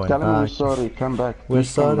 please join Tell them we're back. sorry, come back. We're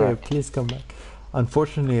Please come sorry, back. please come back.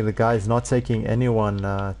 Unfortunately, the guy's not taking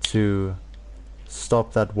anyone to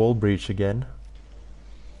stop that wall breach again.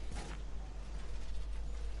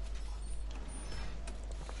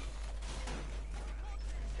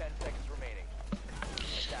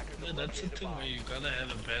 Yeah, that's the thing where you gotta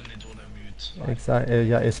have a bandit on a mute. Exactly.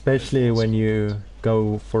 Yeah, especially when you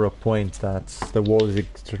go for a point that the wall is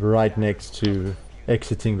right next to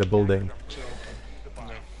exiting the building.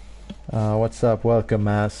 What's up? Welcome,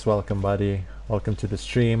 Mass. Welcome, buddy. Welcome to the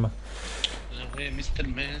stream. Hey, Mr.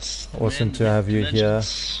 Mess. the Awesome man to with have you here.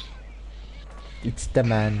 legends, It's the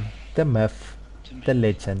man, the myth, the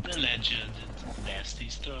legend. The legend, and nasty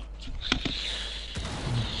stuff.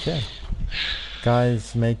 Okay.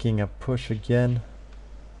 Guys making a push again.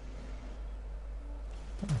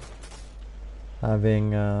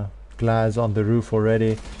 Having Glaz on the roof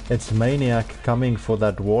already. It's Maniac coming for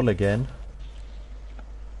that wall again.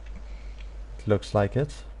 It looks like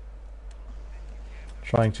it.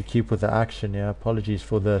 Trying to keep with the action, yeah. Apologies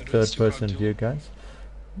for the third person view, guys.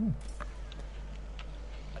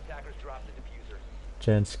 Attackers dropped the diffuser.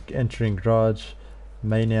 Gents entering garage.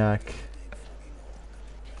 Maniac.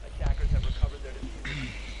 Attackers have recovered their diffuser.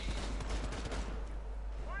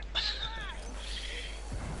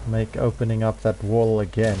 make opening up that wall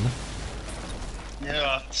again.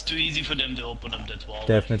 Yeah, it's too easy for them to open up that wall.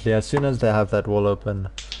 Definitely, as soon as they have that wall open,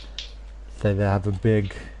 they have a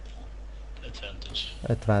big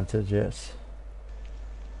advantage, yes.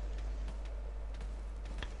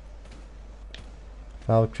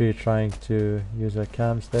 Valkyrie trying to use her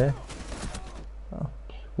cams there. Oh.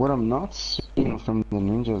 What I'm not seeing from the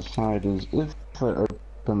ninja side is if they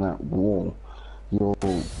open that wall, your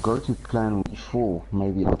go-to plan would be for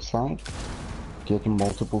maybe outside, get a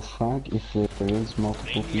multiple frag if there is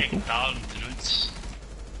multiple people. Down, dudes.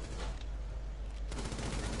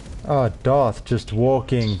 Oh, Darth just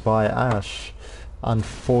walking by Ash.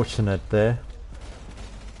 Unfortunate there.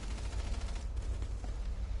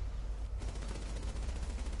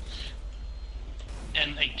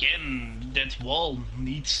 And again, that wall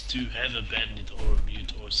needs to have a bandit or a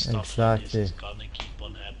mute or stuff. Exactly. This is gonna keep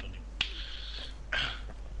on happening.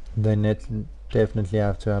 They definitely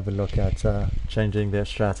have to have a look at changing their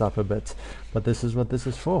strat up a bit. But this is what this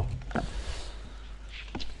is for.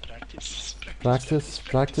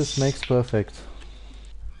 Practice makes perfect.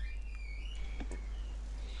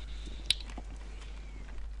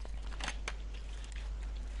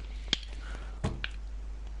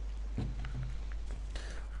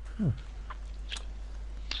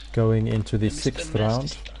 Going into the 6th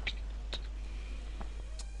round.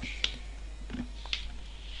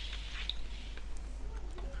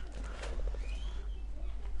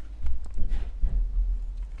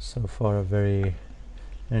 So far a very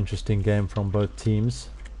interesting game from both teams.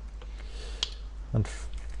 And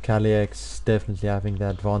Calyx definitely having the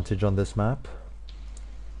advantage on this map.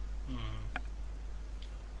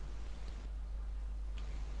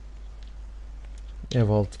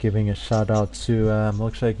 Evolt giving a shout out to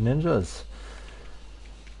Milkshake Ninjas.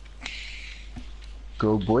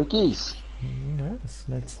 Go boykies! Yes,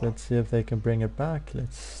 let's see if they can bring it back.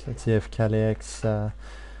 Let's see if Calyx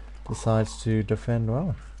decides to defend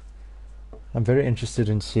well. I'm very interested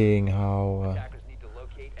in seeing how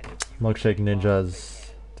Milkshake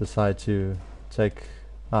Ninjas decide to take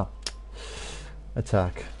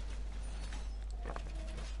attack.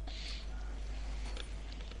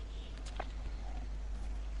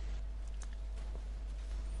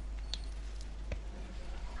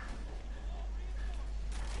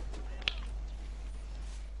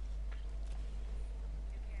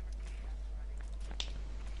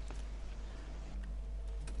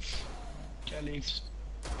 Calyx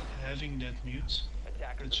having that mute,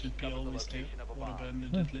 that should be always there for the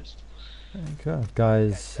bandit list. Okay,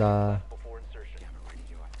 guys,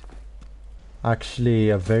 actually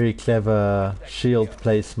a very clever shield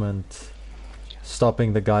placement,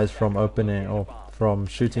 stopping the guys from opening or from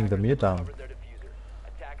shooting the mute down.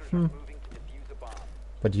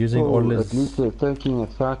 But using all his, at least they're taking a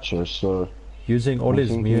Thatcher, so using all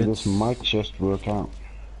his mutes, this might just work out.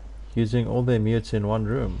 Using all their mutes in one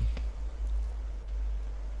room.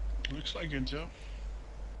 Looks like it, yeah.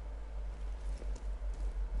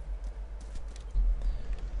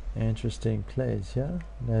 Interesting plays, yeah.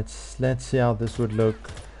 Let's see how this would look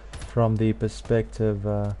from the perspective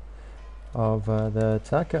of the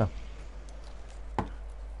attacker.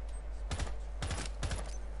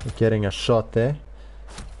 Getting a shot there.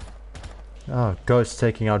 Oh, Ghost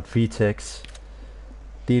taking out VTEX.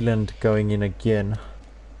 Deland going in again.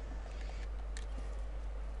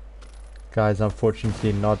 Guys,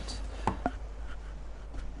 unfortunately not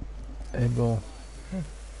able.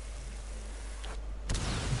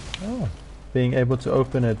 Oh, being able to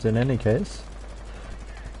open it in any case.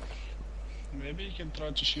 Maybe you can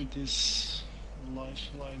try to shoot this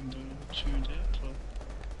lifeline to that.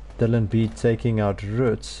 Dylan B taking out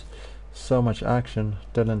Roots. So much action.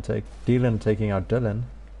 Dylan taking out Dylan.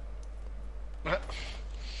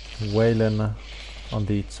 Waylon on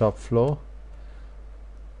the top floor.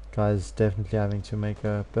 Guys definitely having to make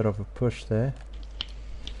a bit of a push there.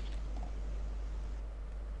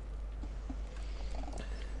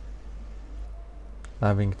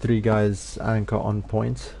 Having 3 guys anchor on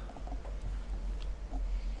point.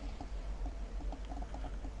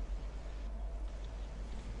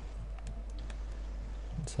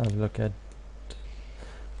 Let's have a look at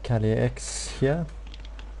Calyx here.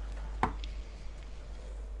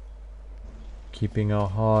 Keeping a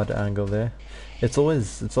hard angle there. It's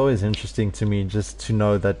always interesting to me just to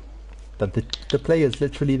know that the player is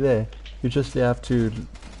literally there. You just have to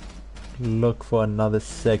look for another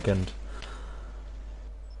second.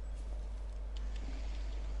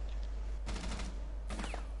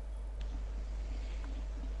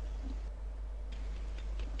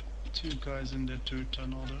 Two guys in the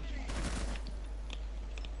 2-ton order.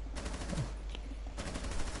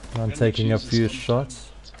 I'm taking a few shots.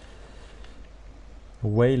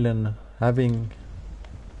 Wayland having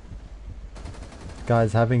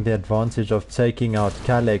the advantage of taking out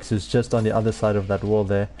Calyx, who's just on the other side of that wall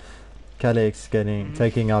there. Calyx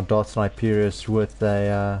taking out Darth and Hyperius with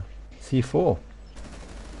a C4.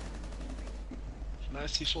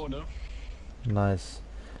 Nice C4 though. Nice.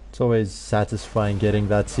 It's always satisfying getting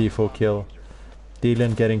that C4 kill.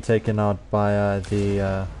 Dylan getting taken out by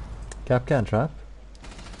the Capcan trap.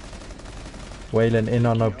 Wayland in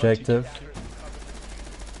on objective.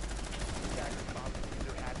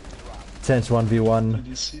 Tense 1v1. Did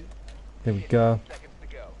you see? Here we go.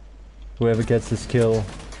 Whoever gets this kill.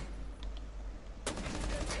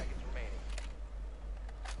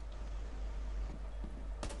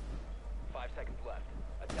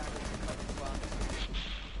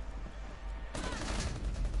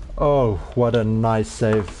 Oh, what a nice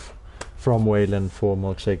save from Wayland for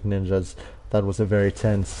Milkshake Ninjas. That was a very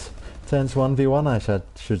tense 1v1, I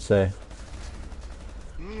should say.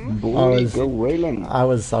 Boy, go Wayland. I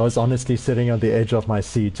was honestly sitting on the edge of my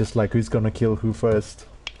seat, just like who's gonna kill who first.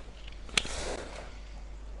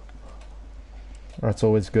 It's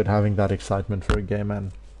always good having that excitement for a game,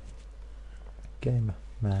 man.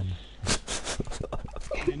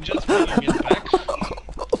 Ninja's bringing it back.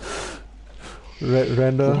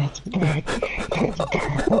 Render.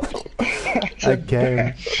 A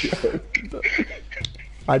game.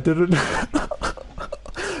 I didn't.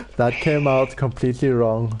 That came out completely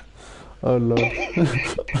wrong. Oh lord.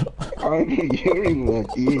 I'm hearing that,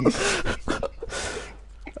 yes.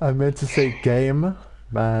 I meant to say game,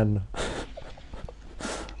 man.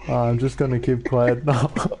 I'm just gonna keep quiet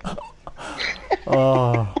now.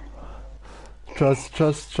 Oh,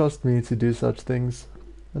 trust me to do such things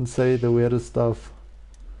and say the weirdest stuff.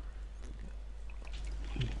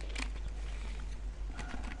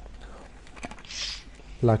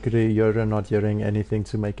 Luckily, you're not hearing anything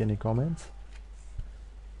to make any comments.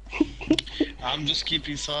 I'm just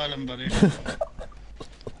keeping silent, buddy. The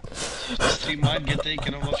stream might get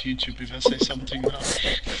taken off YouTube if I say something now.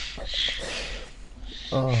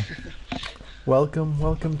 Oh,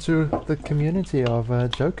 welcome to the community of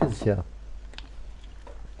jokers here.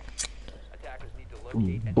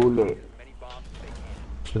 Bullet.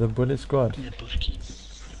 To the bullet squad.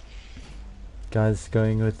 Guys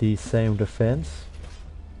going with the same defense.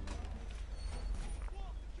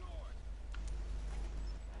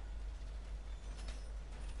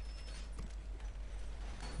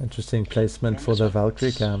 Interesting placement for the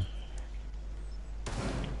Valkyrie cam.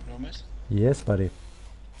 Promise? Yes, buddy.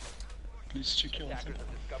 Please check your WhatsApp.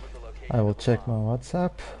 I will check my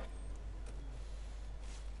WhatsApp.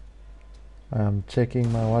 I'm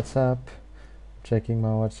checking my WhatsApp. Checking my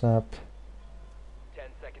WhatsApp. 10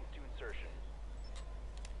 seconds to insertion.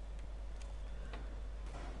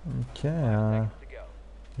 Okay, To go.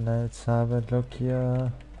 let's have a look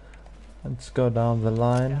here. Let's go down the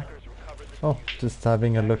line. Oh, just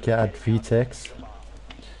having a look here at VTEX.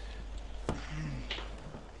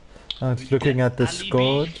 Looking at the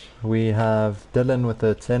score, we have Dylan with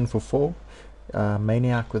a 10 for 4,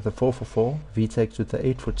 Maniac with a 4 for 4, VTEX with a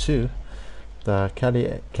 8 for 2, the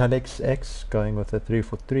Calyx X going with a 3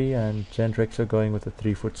 for 3, and Gendrexer going with a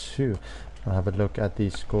 3 for 2. I'll have a look at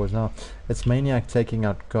these scores now. It's Maniac taking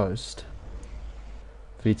out Ghost.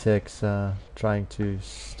 VTEX trying to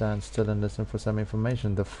stand still and listen for some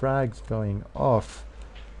information. The frag's going off.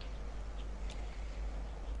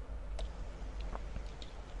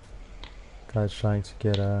 Guys trying to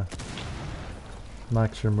get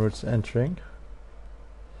maximum roots entering.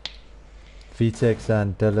 VTEX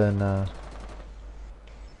and Dylan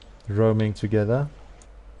roaming together,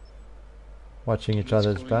 watching each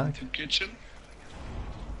other's back.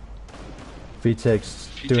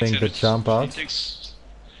 VTEX doing the jump out. VTEX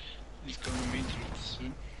is gonna meet him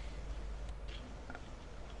soon.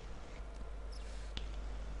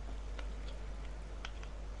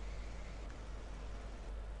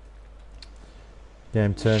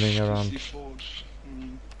 Game turning around. 64.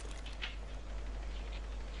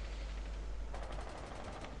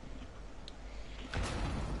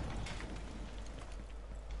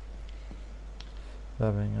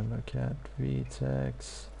 Having a look at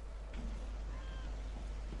VTEX.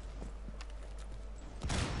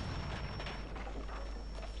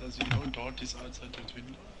 Does he know Dot is outside that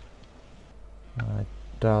window? I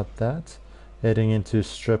doubt that. Heading into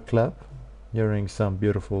strip club, hearing some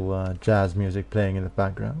beautiful jazz music playing in the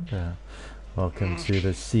background. Welcome to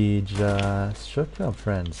the Siege strip club,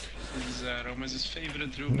 friends. This is Rome's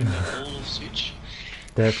favorite room in the whole of Siege.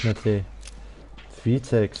 Definitely.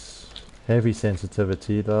 VTEX, heavy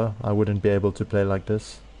sensitivity though. I wouldn't be able to play like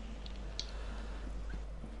this.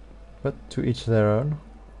 But to each their own.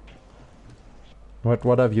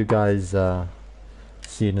 What have you guys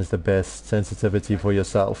seen as the best sensitivity for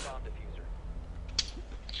yourself? Bomb diffuser.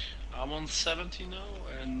 I'm on 70 now,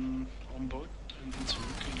 and on both, and it's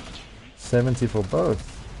working out for me. 70 for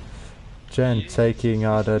both. Jen Yes. taking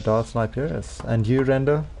out a Dark Snipers. And you,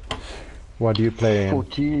 Render? What do you play in?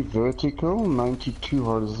 40 vertical, 92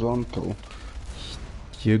 horizontal.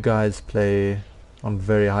 You guys play on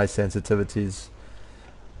very high sensitivities.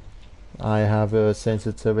 I have a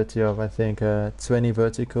sensitivity of I think 20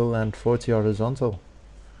 vertical and 40 horizontal.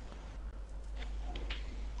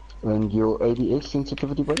 And your ADS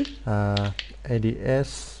sensitivity, buddy?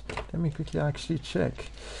 ADS, let me quickly actually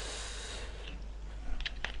check.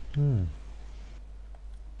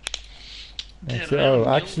 Actually, oh,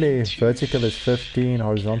 actually vertical is 15,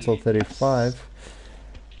 horizontal 35,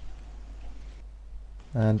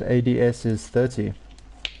 and ADS is 30.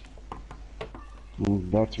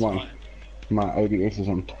 That's why my ADS is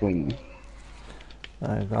on 20.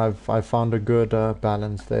 I've found a good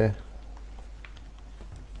balance there.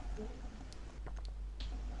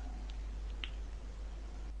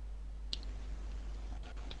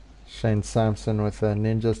 Shane Sampson with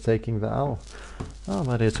ninjas taking the L. Oh,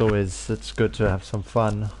 but it's good to have some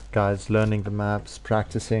fun, guys. Learning the maps,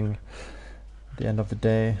 practicing. At the end of the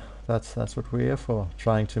day, that's what we're here for.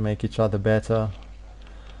 Trying to make each other better.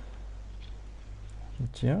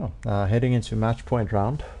 But yeah, heading into match point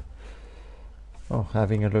round. Oh,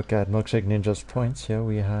 having a look at Milkshake Ninja's points here,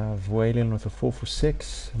 we have Waylon with a 4 for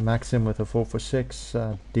 6, Maxim with a 4 for 6,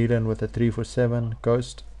 Dylan with a 3 for 7,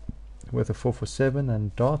 Ghost with a 4 for 7,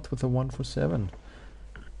 and Dart with a 1 for 7.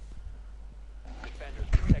 Defenders,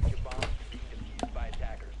 protect your bombs from being defused by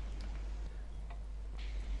attackers.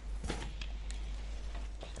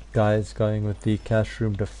 Guys going with the cash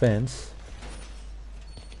room defense.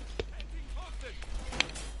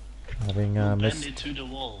 Having missed. Bandit to the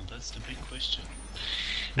wall, that's the big question.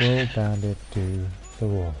 Will Bandit do the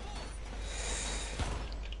wall?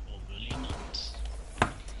 Or will he not?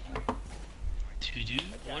 To do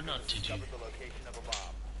or not to do? Discover the location of a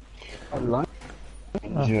bomb. I like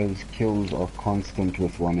ninjas' kills are constant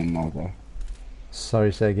with one another.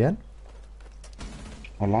 Sorry, say again?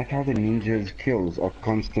 I like how the ninjas' kills are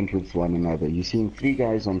constant with one another. You're seeing 3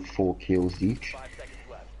 guys on 4 kills each, 5 seconds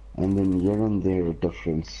left. and then here and there a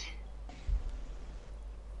difference.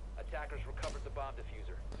 Attackers recovered the bomb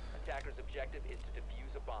diffuser. Attackers' objective is to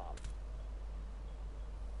defuse a bomb.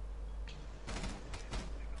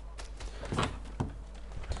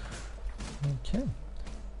 Okay.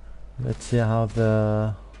 Let's see how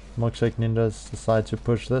the Milkshake Ninjas decide to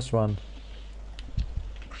push this one.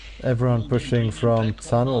 Everyone pushing from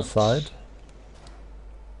tunnel side.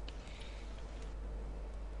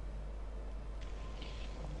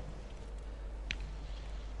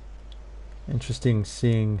 Interesting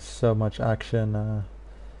seeing so much action on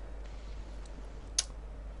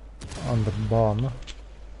the bomb.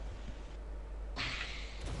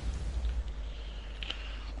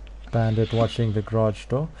 Bandit watching the garage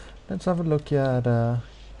door. Let's have a look here at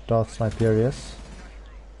Darth Sniperius.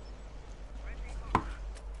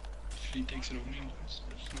 If he takes it only once,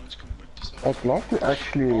 no, it's coming back to side. I'd like to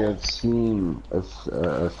actually have seen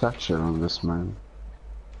a Thatcher on this man.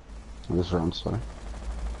 This round, sorry.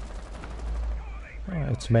 Oh,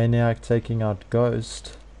 it's Maniac taking out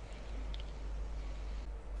Ghost.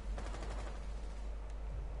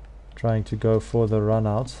 Trying to go for the run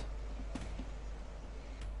out.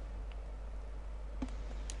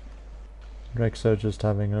 Rexo just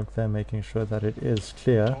having a look there, making sure that it is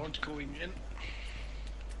clear. Dart going in.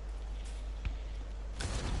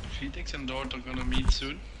 Phoenix and Dart are gonna meet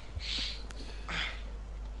soon.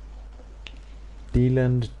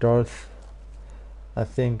 Deland, Darth. I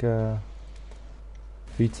think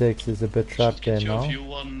Vitex is a bit trapped there Get your now.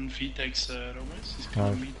 view on Vitex, Romans. He's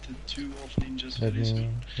gonna meet the 2 of ninjas Let very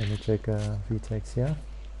soon. me check Vitex here.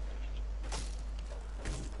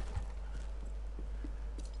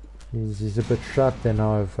 He's a bit trapped there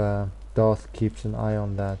now if Darth keeps an eye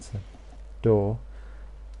on that door.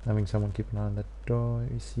 Having someone keep an eye on that door,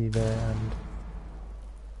 you see there, and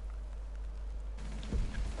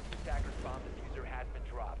Attackers' bomb diffuser has been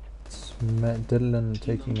dropped. it's Dylan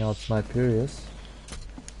taking out Sniperius.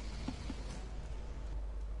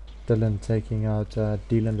 Dylan taking out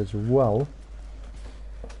Dylan as well.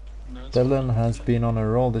 No, it's Dylan has been on a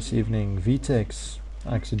roll this evening. Vitex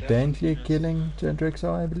accidentally killing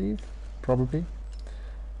Gendrixo, I believe. Probably.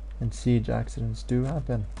 And siege accidents do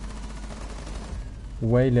happen.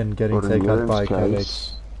 Waylon getting Or in taken out by Jurgen's Calyx.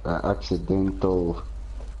 case, accidental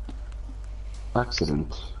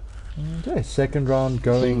accident. Okay, second round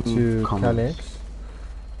going Same to comments.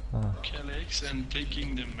 Calyx. Calyx Calyx and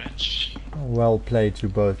taking the match. Well played to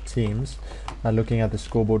both teams. Looking at the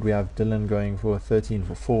scoreboard, we have Dylan going for a 13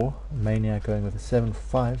 for 4, Maniac going with a 7 for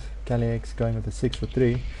 5, Calyx going with a 6 for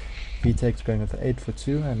 3, VTEX going with a 8 for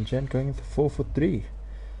 2, and Jen going with a 4 for 3.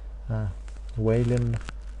 Waylon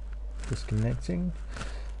disconnecting.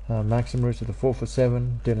 Maxim Root with a 4 for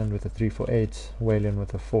 7, Dylan with a 3 for 8, Waylon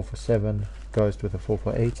with a 4 for 7, Ghost with a 4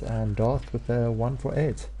 for 8, and Darth with a 1 for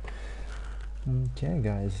 8. Okay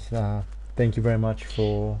guys, thank you very much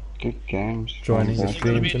for Good games. joining the Is it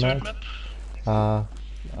gonna stream be a third tonight. map?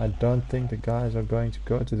 I don't think the guys are going to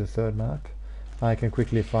go to the third map. I can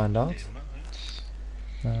quickly find out.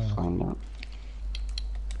 Find out.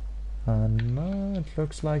 No, it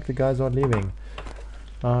looks like the guys are leaving.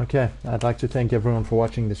 Okay, I'd like to thank everyone for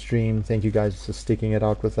watching the stream. Thank you guys for sticking it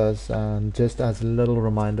out with us. And just as a little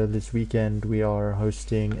reminder, this weekend we are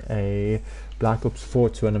hosting a Black Ops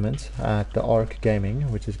 4 tournament at the Arc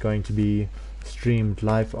Gaming, which is going to be streamed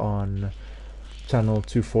live on channel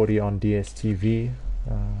 240 on DSTV.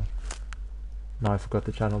 Now I forgot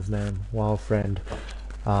the channel's name. Wow, friend.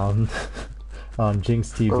 On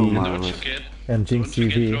Jinx TV. Oh my Don't word. forget, and Jinx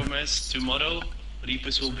TV. Romas, tomorrow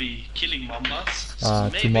Reapers will be killing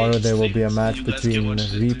Mambas. Tomorrow there will be a match you guys can between watch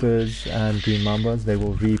it too. Reapers and Green Mambas. They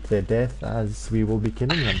will reap their death as we will be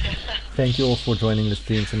killing them. Thank you all for joining the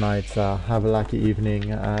stream tonight. Have a lucky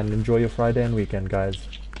evening and enjoy your Friday and weekend, guys.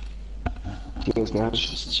 Cheers, guys.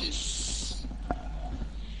 Cheers.